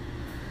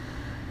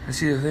 And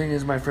see, the thing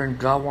is, my friend,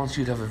 God wants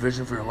you to have a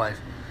vision for your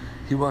life.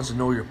 He wants to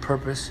know your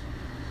purpose,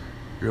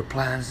 your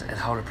plans, and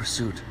how to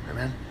pursue it.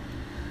 Amen.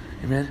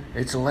 Amen.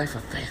 It's a life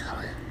of faith.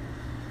 Hallelujah.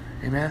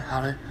 Amen.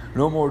 Hallelujah.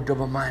 No more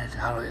double-minded.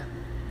 Hallelujah.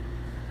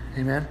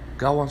 Amen.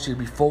 God wants you to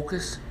be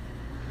focused.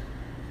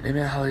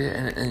 Amen.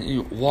 Hallelujah. And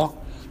you walk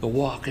the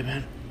walk.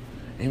 Amen.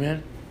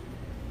 Amen.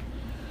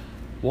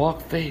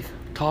 Walk faith.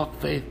 Talk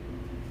faith.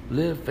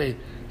 Live faith.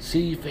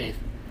 See faith.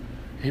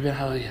 Amen.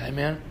 Hallelujah.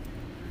 Amen.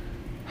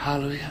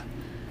 Hallelujah.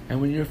 And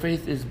when your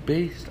faith is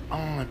based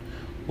on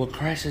what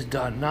Christ has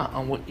done, not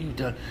on what you've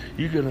done,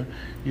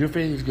 your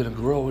faith is gonna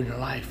grow in your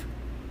life.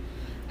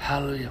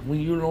 Hallelujah. When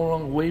you no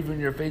longer waver in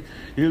your faith,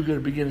 you're gonna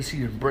begin to see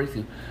your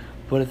breakthrough.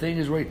 But the thing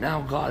is, right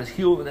now, God is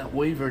healing that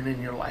wavering in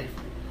your life.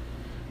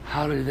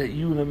 Hallelujah. That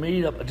you have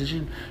made up a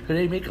decision.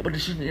 Today, make up a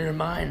decision in your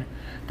mind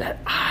that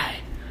I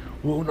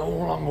will no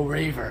longer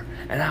waver,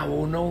 and I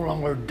will no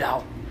longer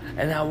doubt,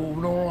 and I will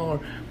no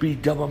longer be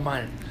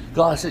double-minded.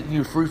 God is setting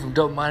you free from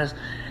double-mindedness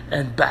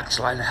and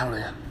backsliding.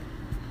 Hallelujah.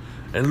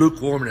 And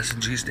lukewarmness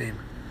in Jesus' name.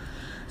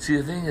 See,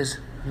 the thing is,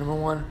 number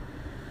one,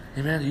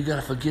 amen, you got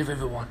to forgive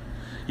everyone.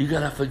 You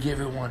got to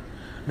forgive everyone.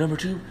 Number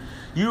two,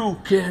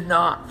 you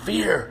cannot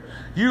fear.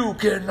 You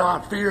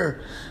cannot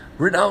fear.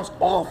 Renounce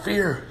all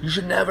fear. You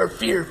should never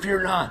fear.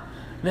 Fear not.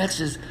 Next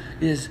is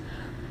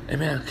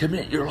amen,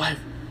 commit your life,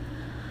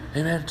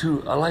 amen,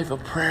 to a life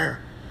of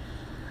prayer.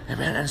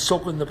 Amen. And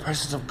soak in the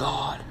presence of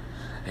God.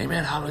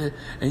 Amen. Hallelujah.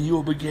 And you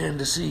will begin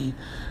to see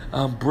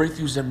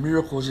breakthroughs and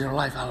miracles in your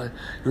life. Hallelujah.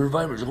 Your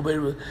revival will be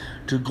able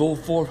to go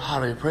forth.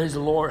 Hallelujah. Praise the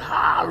Lord.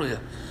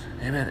 Hallelujah.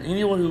 Amen.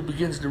 Anyone who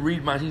begins to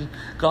read my teaching,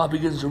 God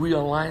begins to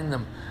realign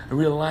them and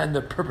realign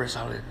their purpose.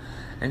 Hallelujah.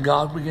 And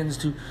God begins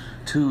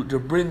to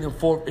bring them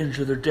forth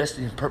into their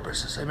destiny and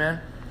purposes. Amen.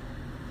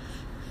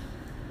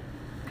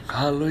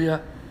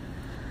 Hallelujah.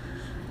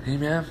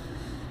 Amen.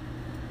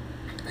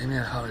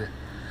 Amen. Hallelujah.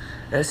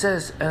 It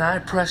says, and I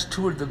press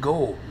toward the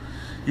goal.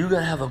 You got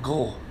to have a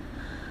goal.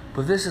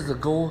 But this is the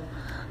goal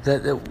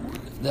that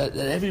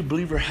every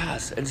believer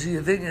has. And see,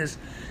 the thing is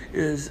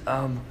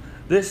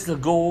this is the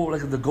goal,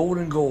 like the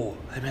golden goal.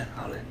 Amen.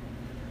 Hallelujah.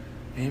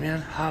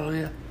 Amen.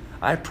 Hallelujah.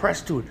 I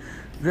press to it.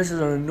 This is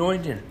an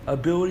anointing,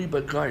 ability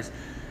by Christ.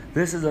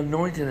 This is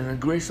anointing and a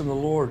grace from the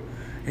Lord.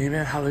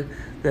 Amen. Hallelujah.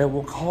 That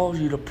will cause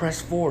you to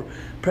press forward.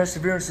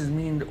 Perseverance is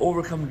meaning to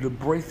overcome, to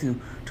break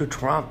through, to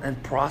triumph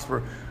and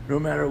prosper, no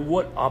matter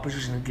what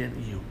opposition against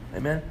you.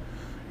 Amen.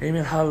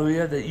 Amen.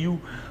 Hallelujah. That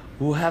you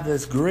will have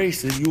this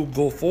grace that you will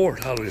go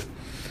forward. Hallelujah.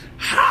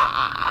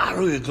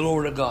 Hallelujah.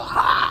 Glory to God.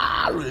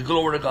 Hallelujah.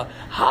 Glory to God.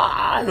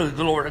 Hallelujah.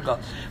 Glory to God.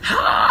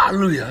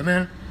 Hallelujah.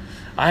 Amen.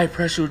 I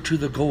press you to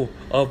the goal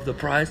of the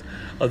prize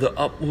of the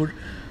upward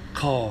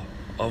call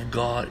of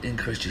God in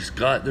Christ Jesus.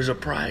 God, there's a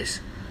prize.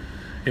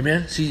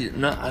 Amen. See,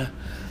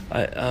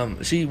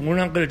 see, we're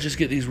not going to just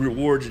get these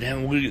rewards in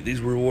heaven. We're going to get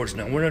these rewards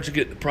now. We're not just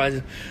get the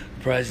prize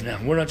now.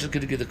 We're not just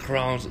going to get the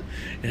crowns in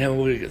heaven.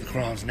 We're going to get the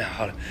crowns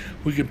now.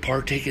 We can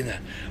partake in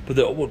that. But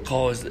the upward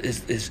call is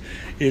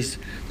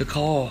the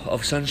call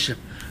of sonship,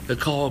 the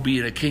call of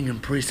being a king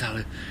and priest.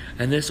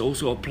 And this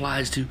also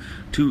applies to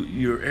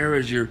your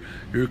areas, your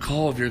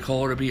call. If you're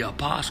called to be an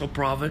apostle,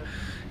 prophet,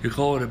 you're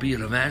called to be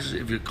an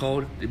evangelist. If you're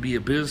called to be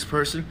a business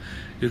person,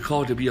 you're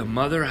called to be a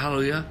mother.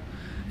 Hallelujah.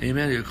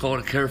 Amen. You're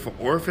called to care for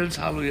orphans.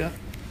 Hallelujah.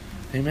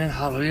 Amen.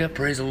 Hallelujah.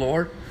 Praise the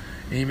Lord.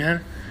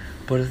 Amen.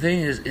 But the thing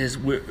is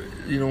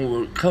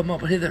we'll come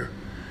up hither.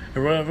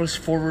 And right verse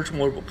 4, verse 1,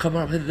 we'll come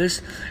up hither.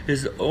 This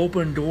is the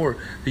open door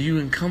that you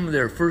can come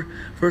there. First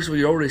of all,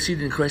 you're already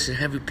seated in Christ in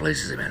heavenly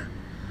places. Amen.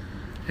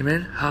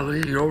 Amen.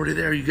 Hallelujah. You're already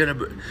there. You gotta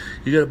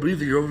believe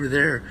that you're over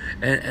there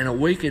and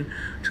awaken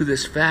to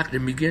this fact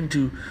and begin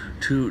to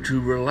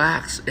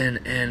relax and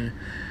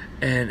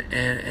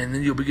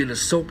then you'll begin to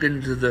soak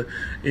into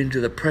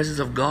the presence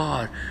of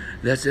God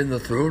that's in the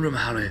throne room.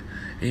 Hallelujah.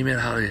 Amen.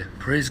 Hallelujah.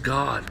 Praise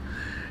God.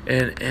 But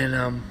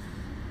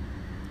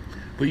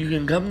you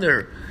can come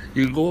there.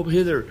 You can go up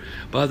hither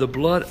by the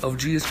blood of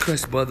Jesus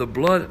Christ. By the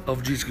blood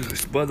of Jesus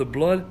Christ. By the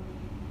blood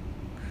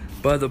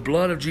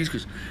of Jesus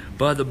Christ.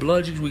 By the blood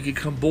of Jesus, we can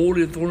come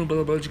boldly and thrown by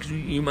the blood of Jesus.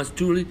 You must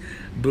truly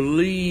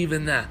believe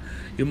in that.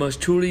 You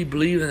must truly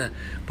believe in that.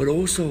 But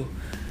also,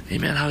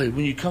 amen, hallelujah,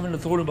 when you come in the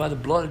throne by the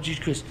blood of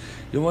Jesus Christ,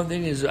 the one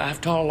thing is,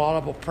 I've taught a lot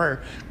about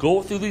prayer.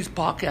 Go through these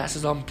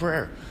podcasts on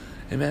prayer.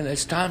 Amen.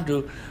 It's time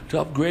to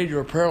upgrade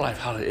your prayer life.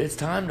 Hallelujah. It's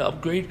time to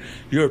upgrade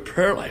your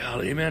prayer life.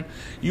 Hallelujah. Amen.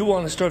 You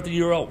want to start the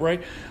year out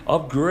right?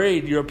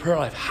 Upgrade your prayer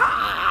life.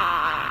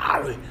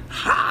 Hallelujah.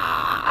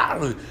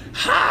 Hallelujah.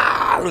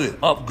 Hallelujah.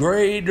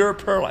 Upgrade your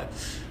prayer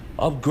life.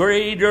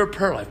 Upgrade your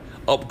prayer life.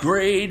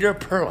 Upgrade your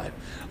prayer life.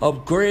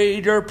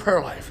 Upgrade your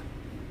prayer life.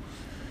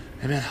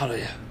 Amen.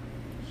 Hallelujah.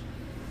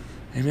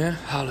 Amen.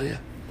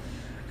 Hallelujah.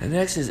 And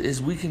next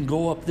is we can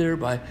go up there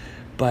by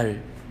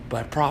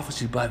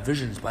prophecy, by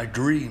visions, by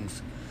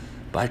dreams,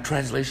 by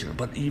translation,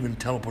 but even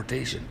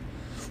teleportation.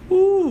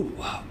 Ooh,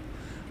 wow.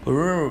 But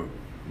remember,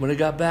 when I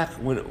got back,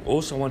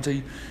 also I want to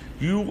tell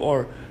you,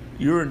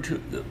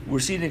 we're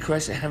seated in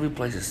Christ in heavenly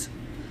places.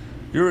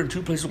 You're in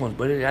two places, one,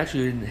 but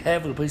actually you're in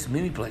heavenly places,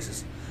 many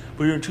places.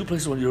 But you're in two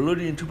places, one. You're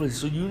literally in two places.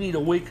 So you need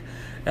to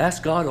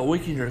ask God to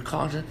awaken your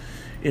conscience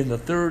in the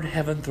third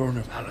heaven throne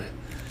of hallelujah.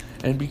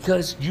 And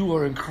because you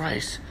are in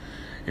Christ,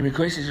 and because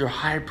Christ is your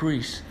high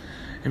priest,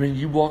 I mean,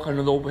 you walk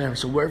under the open heaven.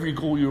 So wherever you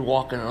go, you're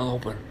walking on the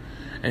open.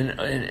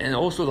 And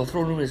also the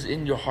throne room is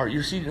in your heart.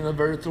 You're seated in the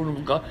very throne room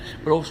of God,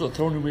 but also the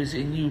throne room is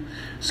in you.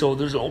 So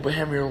there's an open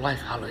heaven in your life,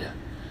 hallelujah.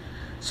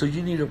 So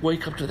you need to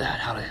wake up to that,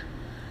 hallelujah.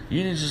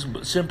 You need to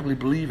just simply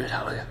believe it,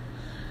 hallelujah.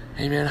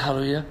 Amen,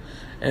 hallelujah.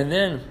 And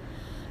then,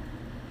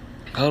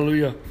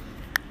 hallelujah.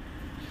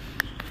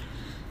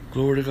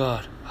 Glory to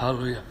God,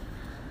 hallelujah.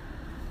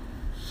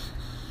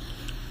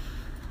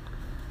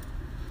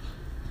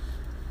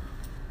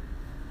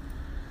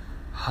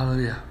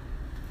 Hallelujah.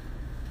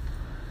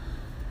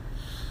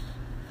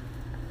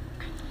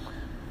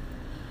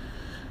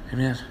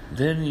 Amen.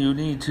 Then you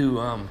need to,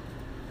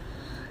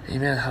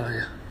 amen,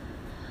 hallelujah.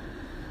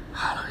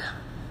 Hallelujah.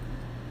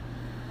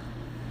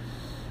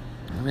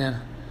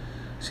 Amen.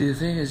 See, the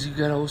thing is, you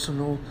got to also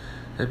know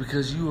that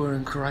because you are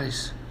in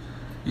Christ,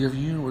 you have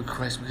union with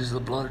Christ because of the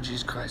blood of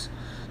Jesus Christ.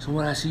 So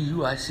when I see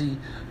you, I see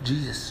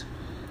Jesus.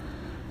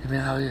 Amen,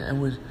 hallelujah.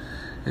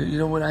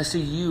 And when I see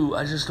you,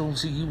 I just don't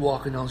see you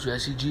walking down the street. I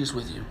see Jesus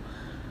with you.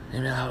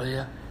 Amen,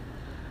 hallelujah.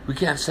 We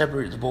can't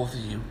separate the both of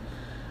you.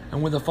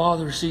 And when the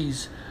Father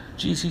sees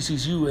Jesus, he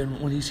sees you.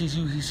 And when he sees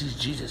you, he sees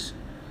Jesus.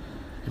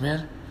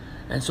 Amen.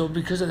 And so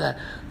because of that,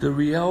 the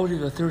reality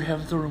of the third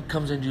heaven throne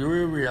comes into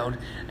your reality.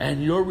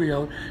 And your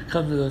reality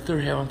comes to the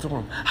third heaven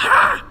throne.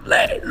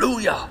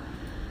 Hallelujah.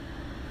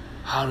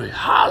 Hallelujah.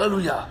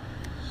 Hallelujah.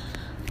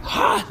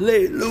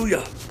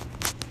 Hallelujah.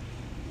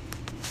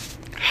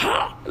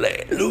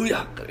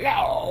 Hallelujah.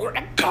 Glory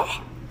to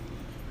God.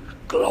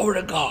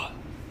 Glory to God.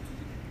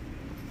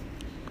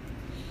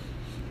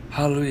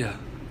 Hallelujah.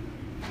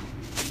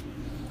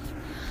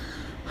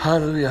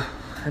 Hallelujah.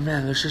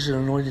 Amen. There's just an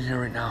anointing here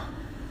right now.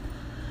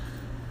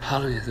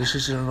 Hallelujah. There's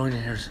just an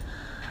anointing here.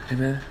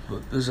 Amen.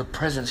 There's a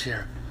presence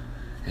here.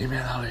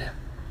 Amen. Hallelujah.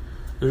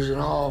 There's an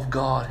awe of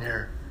God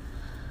here.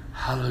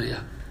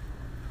 Hallelujah.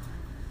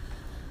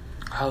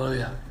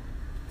 Hallelujah.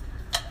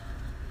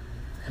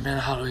 Amen.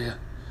 Hallelujah.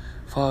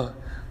 Father,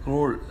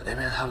 Lord,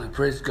 amen. Hallelujah.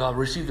 Praise God.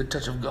 Receive the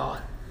touch of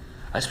God.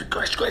 I speak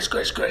grace, grace,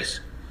 grace, grace.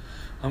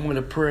 I'm going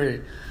to pray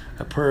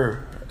a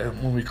prayer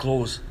when we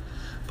close.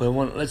 But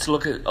let's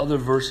look at other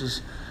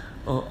verses,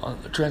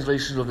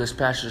 translations of this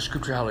passage of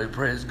Scripture. Hallelujah.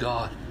 Praise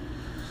God.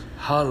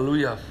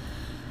 Hallelujah.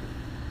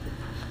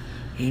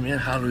 Amen.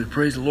 Hallelujah.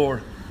 Praise the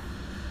Lord.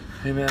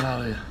 Amen.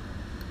 Hallelujah.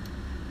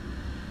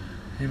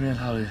 Amen.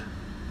 Hallelujah.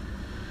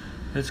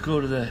 Let's go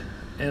to the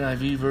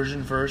NIV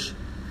version first.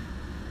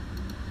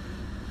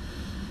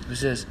 It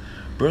says,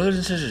 brothers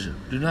and sisters,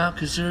 do not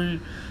consider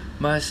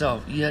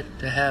myself yet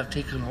to have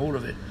taken hold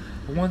of it.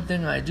 But one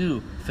thing I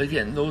do,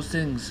 forgetting those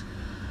things,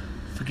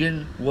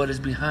 forgetting what is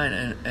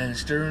behind and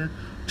stirring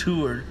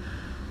toward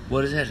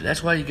what is ahead.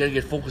 That's why you got to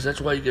get focused. That's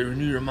why you got to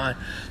renew your mind.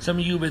 Some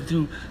of you have been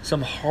through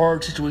some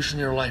hard situation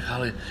in your life,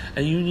 hallelujah,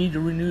 and you need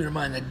to renew your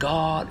mind that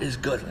God is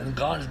good, and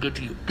God is good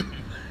to you.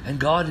 And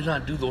God did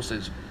not do those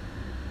things.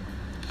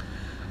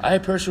 I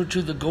pursue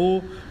to the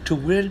goal to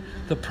win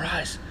the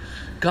prize.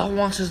 God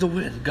wants us to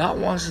win. God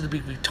wants us to be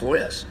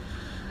victorious.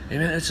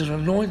 Amen. It's an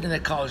anointing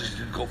that causes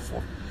you to go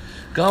forth.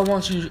 God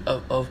wants you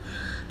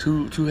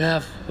to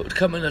have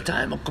come in a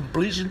time of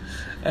completion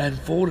and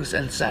fullness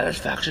and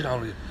satisfaction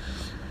on you,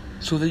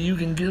 so that you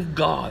can give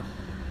God.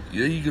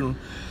 You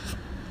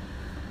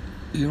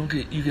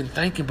can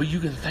thank Him, but you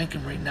can thank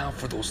Him right now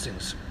for those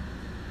things.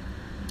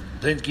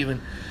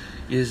 Thanksgiving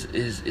is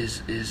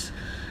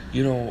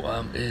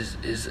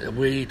a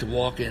way to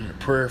walk in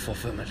prayer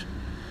fulfillment.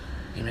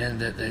 Amen.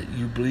 That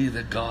you believe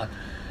that God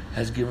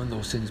has given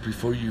those things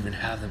before you even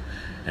have them,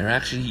 and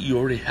actually you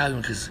already have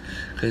them because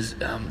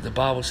the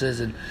Bible says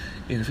in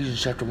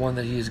Ephesians chapter 1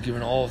 that He has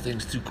given all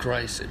things through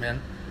Christ.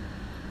 Amen.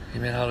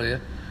 Amen. Hallelujah.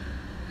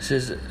 It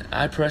says,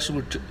 I press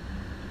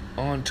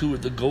on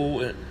toward the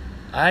goal.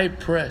 I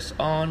press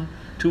on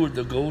toward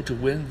the goal to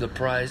win the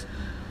prize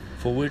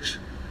for which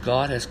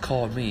God has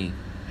called me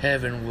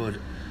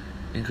heavenward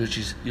in Christ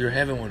Jesus. You're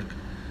heavenward.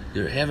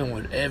 You're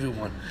heavenward,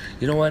 everyone.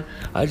 You know what?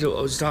 I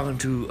was talking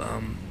to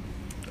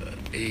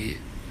a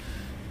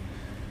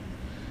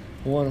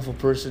wonderful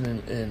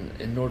person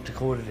in North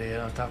Dakota today,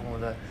 and I was talking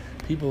about that.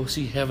 People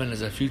see heaven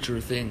as a future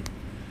thing.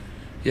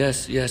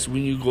 Yes,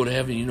 when you go to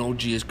heaven, you know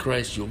Jesus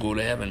Christ, you'll go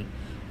to heaven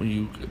when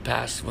you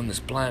pass from this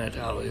planet,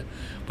 hallelujah.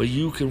 But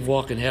you can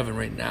walk in heaven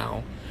right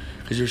now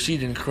because you're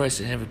seated in Christ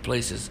in heaven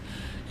places.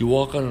 You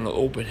walk on an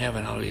open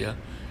heaven, hallelujah.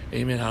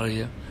 Amen,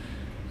 hallelujah.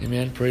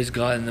 Amen, praise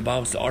God. And the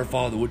Bible says, our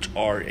Father which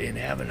art in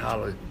heaven,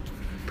 hallelujah.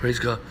 Praise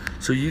God.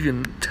 So you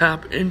can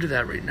tap into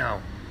that right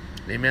now.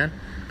 Amen,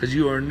 because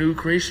you are a new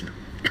creation.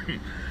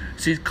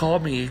 See, He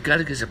called me. You got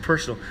to get it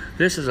personal.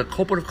 This is a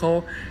corporate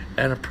call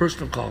and a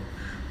personal call.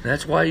 And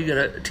that's why you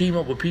got to team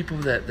up with people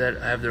that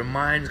have their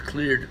minds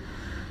cleared.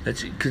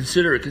 Let's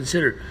consider.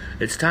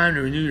 It's time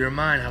to renew your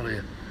mind,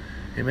 hallelujah.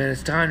 Amen.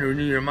 It's time to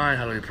renew your mind,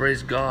 hallelujah.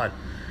 Praise God.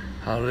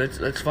 Hallelujah.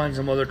 Let's find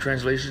some other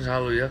translations,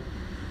 hallelujah.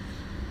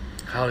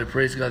 Hallelujah.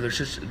 Praise God.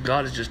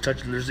 God is just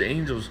touching. There's the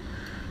angels.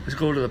 Let's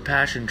go to the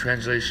Passion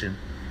Translation.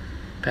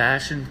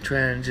 Passion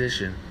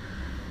Transition.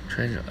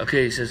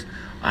 Okay, it says,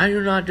 I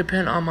do not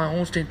depend on my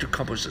own strength to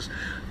accomplish this.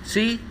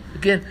 See,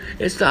 again,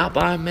 it's not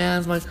by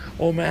man's might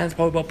or man's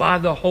power, but by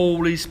the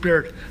Holy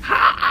Spirit.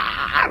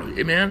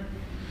 Amen.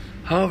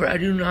 However, I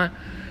do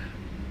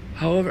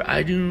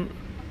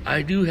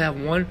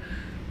have one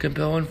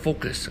compelling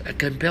focus.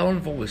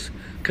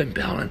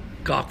 Compelling.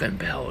 God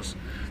compels.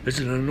 There's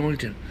an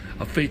anointing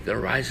of faith that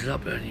rises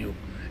up in you.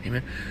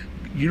 Amen.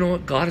 You know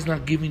what? God is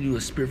not giving you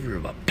a spirit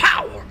of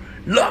power,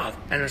 love,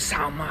 and a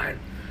sound mind.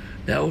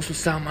 That also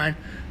sound mind,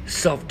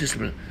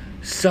 self-discipline,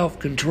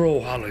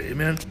 self-control. Hallelujah.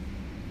 Amen.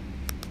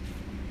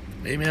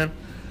 Amen.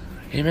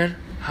 Amen.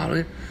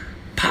 Hallelujah.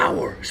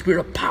 Power,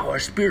 spirit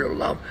of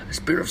love, a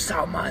spirit of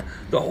sound mind,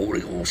 the Holy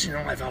Ghost in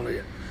your life.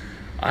 Hallelujah.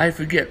 I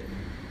forget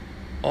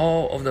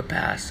all of the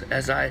past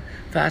as I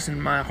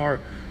fasten my heart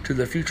to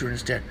the future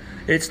instead.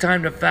 It's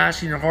time to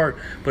fasten your heart.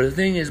 But the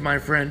thing is, my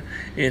friend,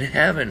 in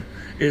heaven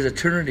is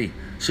eternity.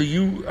 So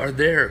you are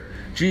there.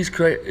 Jesus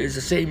Christ is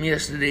the same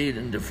yesterday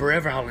and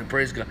forever. Hallelujah.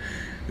 Praise God.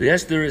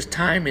 Yes, there is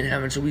time in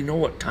heaven, so we know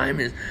what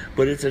time is,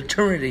 but it's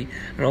eternity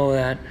and all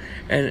that.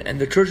 And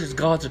the church is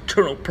God's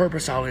eternal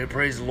purpose. Hallelujah.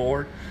 Praise the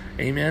Lord.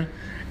 Amen.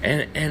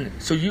 And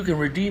so you can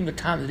redeem the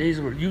time, the days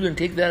of the Lord. You can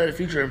take that out of the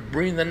future and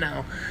bring them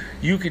now.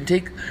 You can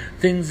take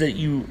things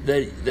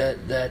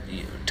that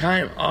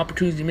time,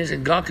 opportunities you miss,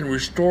 and God can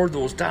restore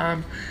those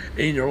times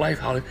in your life.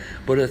 Hallelujah.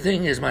 But the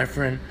thing is, my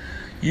friend,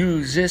 you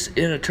exist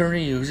in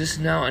eternity. You exist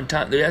now in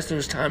time. Yes,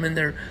 there's time in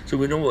there, so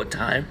we know what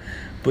time.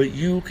 But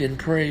you can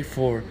pray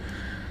for,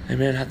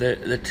 amen,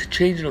 the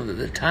changing of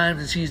the times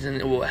and seasons,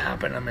 it will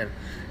happen. Amen.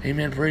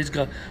 Amen. Praise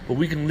God. But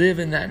we can live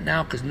in that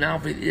now, because now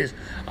faith is.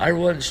 I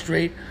run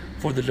straight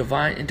for the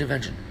divine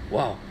intervention.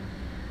 Wow.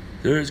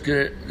 There's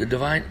the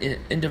divine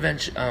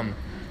intervention,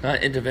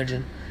 not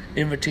intervention,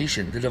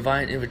 invitation, the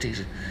divine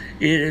invitation.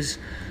 It is,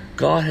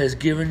 God has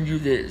given you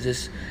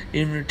this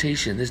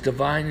invitation, this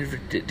divine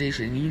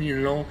invitation. You need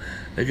to know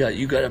that God,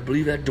 you got to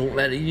believe that. Don't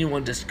let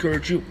anyone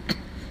discourage you.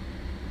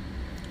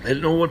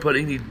 And no one put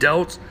any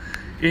doubts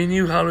in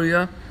you,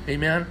 hallelujah,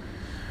 amen,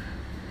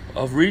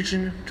 of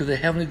reaching to the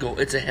heavenly goal.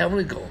 It's a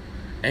heavenly goal.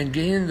 And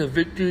gaining the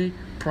victory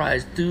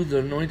prize through the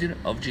anointing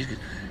of Jesus.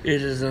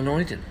 It is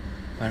anointing.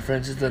 My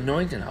friends, it's the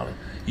anointing, hallelujah.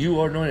 You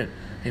are anointed.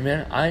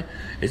 Amen.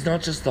 It's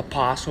not just the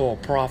apostle or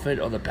prophet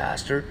or the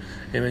pastor.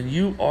 Amen.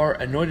 You are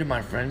anointed,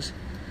 my friends.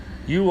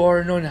 You are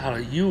anointed,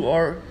 hallelujah. You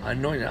are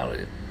anointed,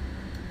 hallelujah.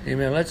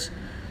 Amen. Let's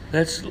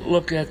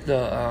look at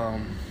the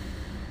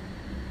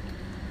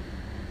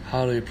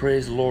hallelujah.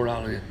 Praise the Lord,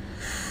 hallelujah.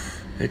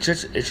 It's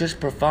just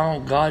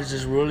profound. God's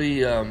just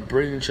really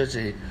bringing such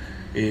an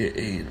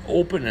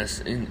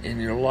openness in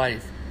your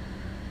life.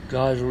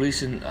 God's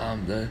releasing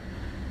the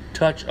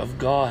touch of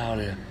God,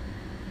 hallelujah.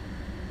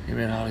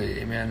 Amen,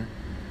 hallelujah, amen.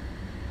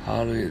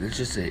 Hallelujah. There's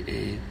just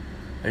a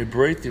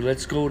breakthrough.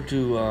 Let's go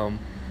to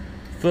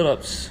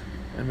Phillips.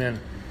 Amen.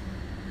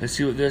 Let's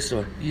see what this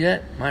is.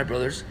 Yet, my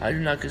brothers, I do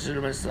not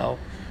consider myself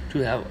to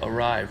have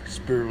arrived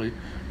spiritually.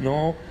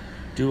 No,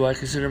 do I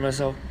consider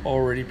myself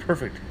already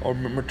perfect or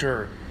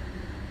mature.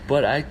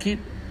 But I keep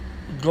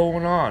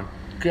going on,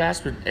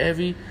 grasping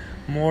every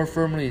more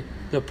firmly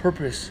the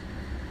purpose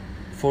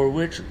for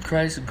which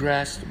Christ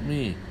grasped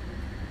me.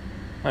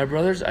 My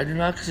brothers, I do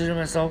not consider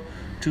myself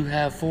to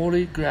have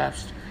fully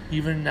grasped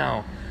even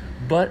now,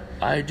 but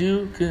I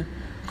do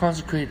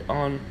concentrate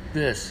on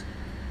this.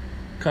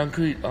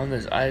 Concrete on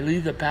this. I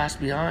leave the past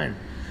behind,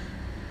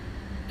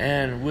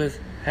 and with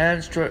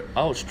hands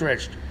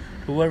outstretched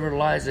to whatever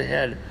lies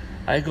ahead,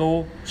 I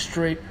go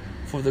straight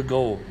for the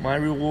goal. My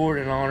reward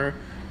and honor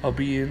of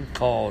being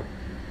called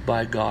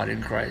by God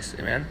in Christ.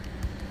 Amen.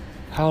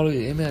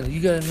 Hallelujah. Amen.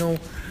 You got to know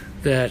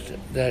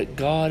that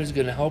God is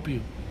going to help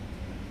you.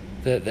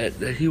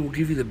 That He will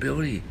give you the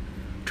ability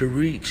to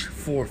reach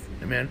forth.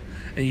 Amen.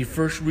 And you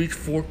first reach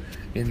forth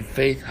in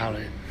faith.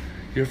 Hallelujah.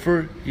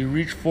 You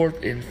reach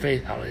forth in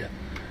faith. Hallelujah.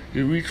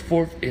 You reach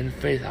forth in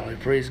faith. Hallelujah.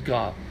 Praise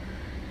God.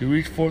 You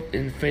reach forth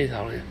in faith.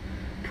 Hallelujah.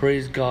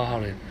 Praise God.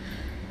 Hallelujah.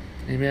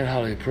 Amen.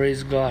 Hallelujah.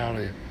 Praise God.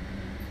 Hallelujah.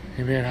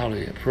 Amen.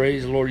 Hallelujah.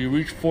 Praise the Lord. You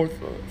reach forth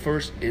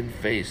first in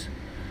faith.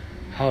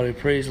 Hallelujah.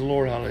 Praise the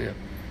Lord. Hallelujah.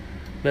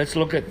 Let's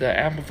look at the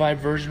Amplified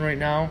version right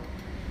now.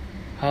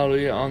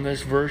 Hallelujah. On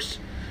this verse.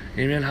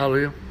 Amen.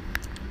 Hallelujah.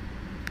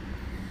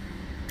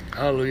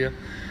 Hallelujah.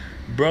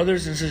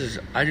 Brothers and sisters,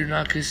 I do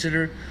not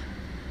consider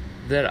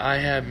that I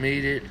have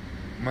made it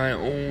my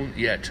own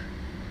yet.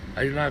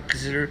 I do not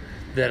consider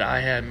that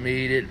I have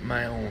made it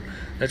my own.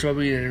 That's why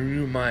we need a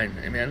new mind.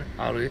 Amen.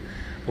 Hallelujah.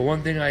 But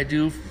one thing I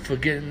do,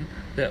 forgetting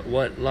that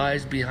what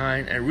lies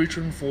behind and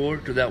reaching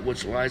forward to that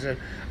which lies ahead,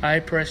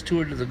 I press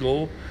toward to the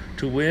goal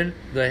to win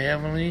the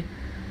heavenly.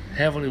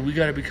 We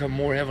got to become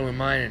more heavenly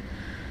minded.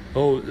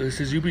 Oh, it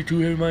says you be too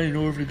heavenly minded,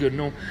 no earthly good.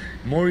 No,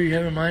 more you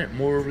heavenly minded,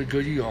 more earthly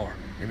good you are.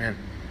 Amen.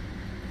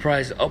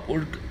 Prize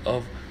upward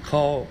of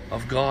call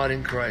of God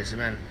in Christ.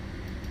 Amen.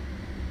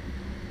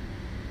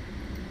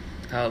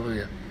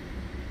 Hallelujah.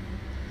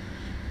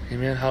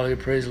 Amen. Hallelujah.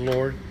 Praise the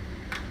Lord.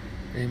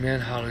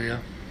 Amen.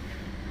 Hallelujah.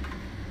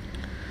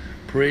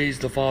 Praise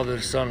the Father,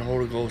 the Son, and the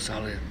Holy Ghost.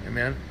 Hallelujah.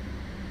 Amen.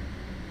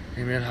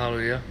 Amen.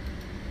 Hallelujah.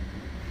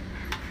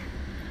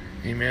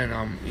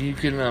 Amen. You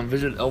can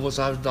visit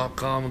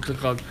elvisivers.com and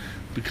click on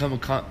become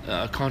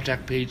a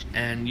contact page,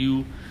 and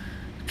you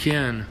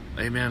can.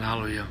 Amen.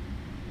 Hallelujah.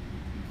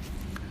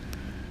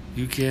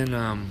 You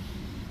can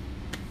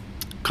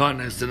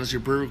contact, send us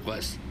your prayer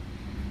requests.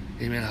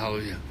 Amen.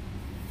 Hallelujah.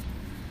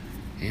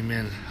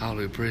 Amen.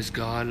 Hallelujah. Praise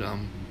God.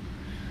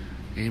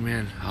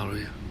 Amen.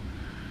 Hallelujah.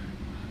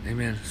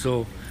 Amen.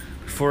 So,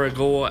 before I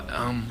go,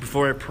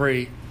 before I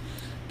pray,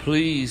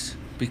 please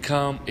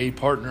become a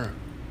partner.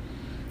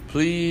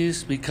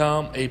 Please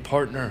become a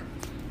partner.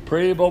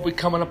 Pray about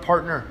becoming a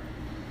partner.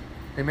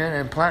 Amen.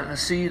 And planting a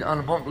seed on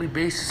a monthly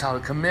basis. How to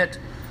commit.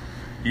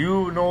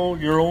 You know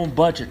your own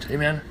budget.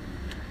 Amen.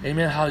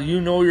 Amen. How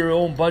you know your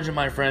own budget,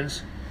 my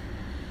friends.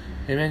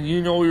 Amen.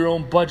 You know your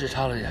own budget.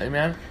 Hallelujah.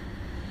 Amen.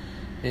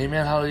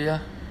 Amen.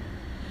 Hallelujah.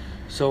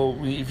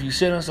 So if you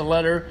send us a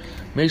letter,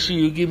 make sure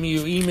you give me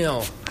your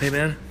email.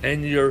 Amen.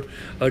 And your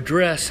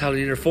address.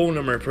 Hallelujah. Your phone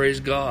number. Praise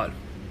God.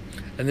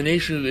 And the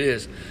nation it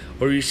is.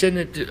 Or you send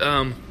it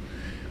to,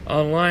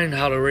 online.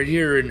 Hallelujah. Right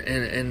here.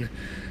 And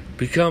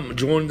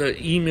join the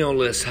email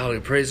list.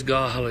 Hallelujah. Praise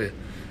God. Hallelujah.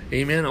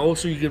 Amen.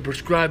 Also, you can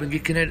prescribe and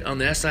get connected on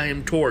the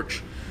SIM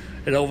torch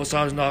at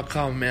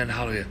elvisivers.com. Man.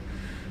 Hallelujah.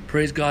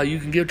 Praise God. You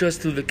can give to us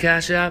through the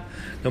Cash App,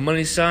 the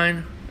money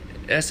sign,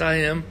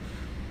 SIM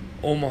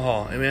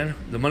Omaha. Amen.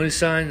 The money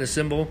sign, the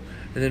symbol,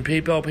 and then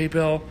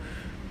PayPal.me/SIM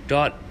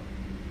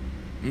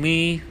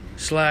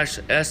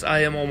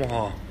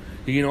Omaha.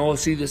 You can all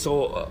see this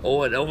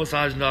all at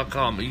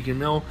elvisivers.com. You can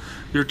mail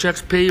your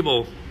checks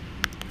payable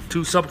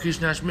to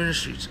Supplication National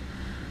Ministries.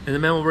 And the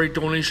man will write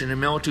donation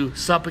and mail to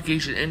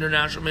Supplication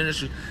International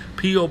Ministry,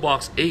 P.O.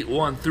 Box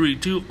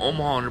 8132,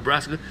 Omaha,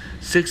 Nebraska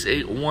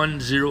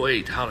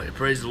 68108. Hallelujah.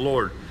 Praise the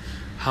Lord.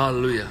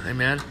 Hallelujah.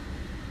 Amen.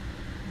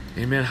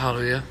 Amen.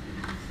 Hallelujah.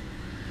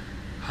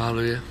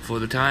 Hallelujah. For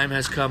the time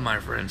has come, my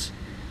friends.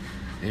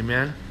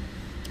 Amen.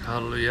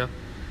 Hallelujah.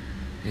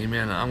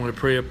 Amen. I'm going to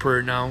pray a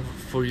prayer now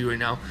for you right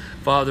now.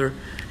 Father,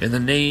 in the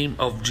name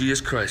of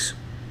Jesus Christ.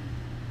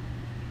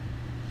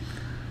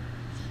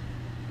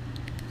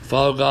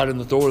 Father God, in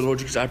the authority of the Lord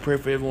Jesus, I pray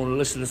for everyone who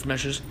listens to this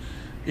message,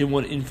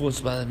 everyone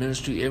influenced by the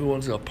ministry,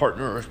 everyone's a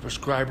partner or a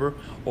prescriber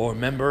or a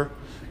member,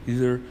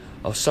 either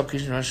of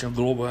Supplication International,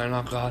 Global, and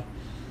not God.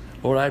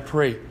 Lord, I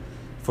pray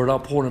for the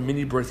outpouring of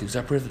many breakthroughs.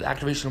 I pray for the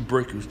activation of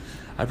breakthroughs.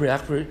 I pray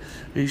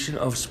activation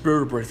of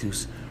spiritual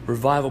breakthroughs,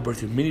 revival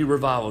breakthrough, many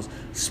revivals,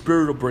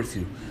 spiritual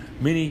breakthrough,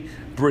 many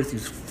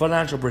breakthroughs,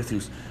 financial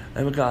breakthroughs.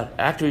 And God,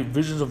 activate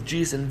visions of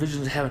Jesus and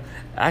visions of heaven.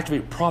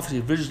 Activate prophecy,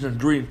 visions and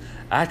dreams.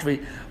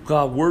 Activate,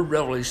 God, word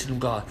revelation of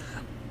God.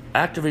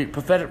 Activate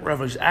prophetic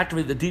revelation.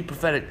 Activate the deep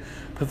prophetic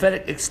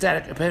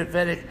ecstatic,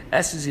 prophetic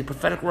ecstasy,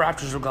 prophetic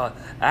raptures of God.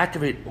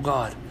 Activate,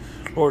 God,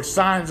 Lord,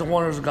 signs and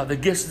wonders of God, the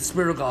gifts of the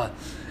Spirit of God.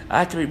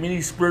 Activate many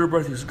spiritual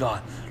breakthroughs of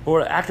God.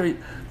 Lord, activate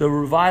the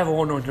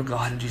revival anointing of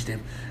God in Jesus'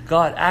 name.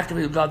 God,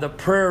 activate, God, the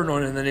prayer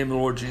anointing in the name of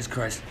the Lord Jesus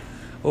Christ.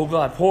 Oh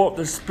God, pour out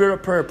the spirit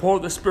of prayer, pour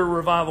out the spirit of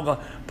revival,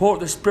 God, pour out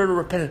the spirit of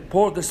repentance,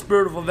 pour out the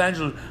spirit of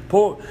evangelism,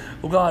 pour,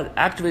 oh God,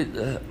 activate,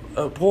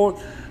 pour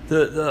out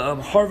the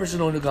harvest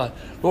anointing, God.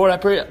 Lord, I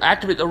pray,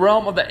 activate the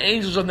realm of the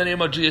angels in the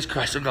name of Jesus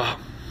Christ, oh God.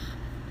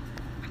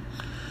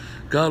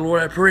 God,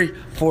 Lord, I pray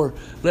for,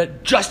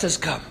 let justice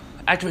come.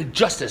 Activate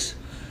justice.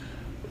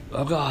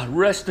 Oh God,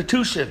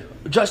 restitution,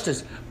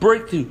 justice,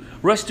 breakthrough,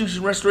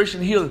 restitution,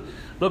 restoration, healing.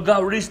 Lord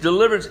God, release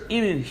deliverance,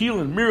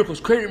 healing,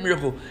 miracles, creating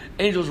miracle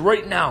angels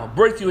right now.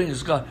 Breakthrough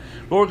angels, God.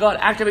 Lord God,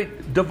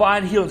 activate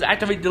divine healings,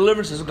 activate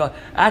deliverances, oh God.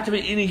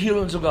 Activate any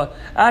healings, oh God.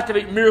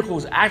 Activate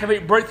miracles,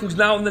 activate breakthroughs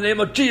now in the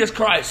name of Jesus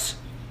Christ.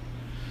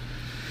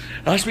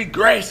 And I speak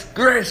grace,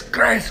 grace,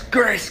 grace,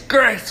 grace,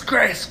 grace,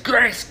 grace,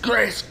 grace,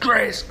 grace,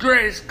 grace,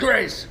 grace,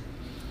 grace.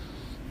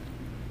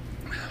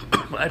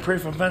 I pray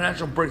for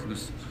financial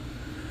breakthroughs.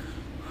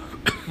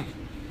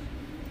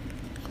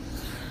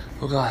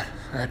 Oh God,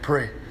 I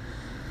pray.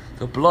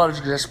 The blood of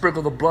Jesus, I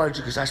sprinkle the blood of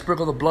Jesus. I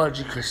sprinkle the blood of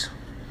Jesus.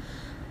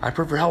 I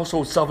pray for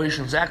household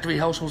salvations. Activate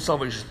household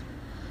salvation.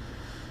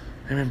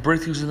 Amen.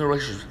 Breakthroughs in the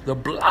relationships. The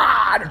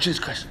blood of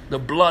Jesus Christ. The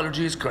blood of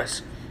Jesus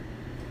Christ.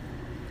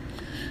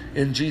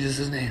 In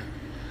Jesus' name.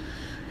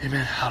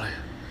 Amen. Hallelujah.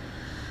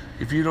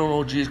 If you don't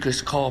know Jesus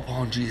Christ, call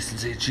upon Jesus and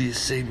say,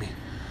 Jesus, save me.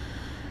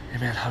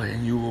 Amen. Hallelujah.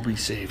 And you will be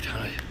saved.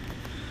 Hallelujah.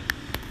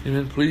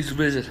 Amen. Please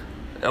visit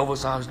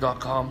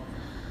ElvisIves.com.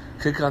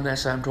 Click on that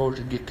Sam told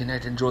you to get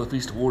connected, enjoy the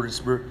feast of Word and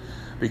Spirit,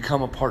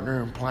 become a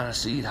partner and plant a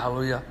seed.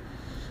 Hallelujah.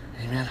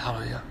 Amen.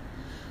 Hallelujah.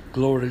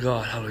 Glory to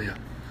God. Hallelujah.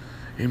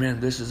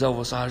 Amen. This is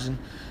Elvis Iverson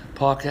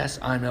Podcast.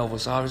 I'm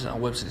Elvis Iverson. Our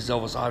website is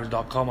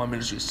ElvisIves.com. Our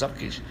ministry is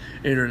Supplication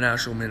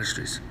International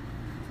Ministries.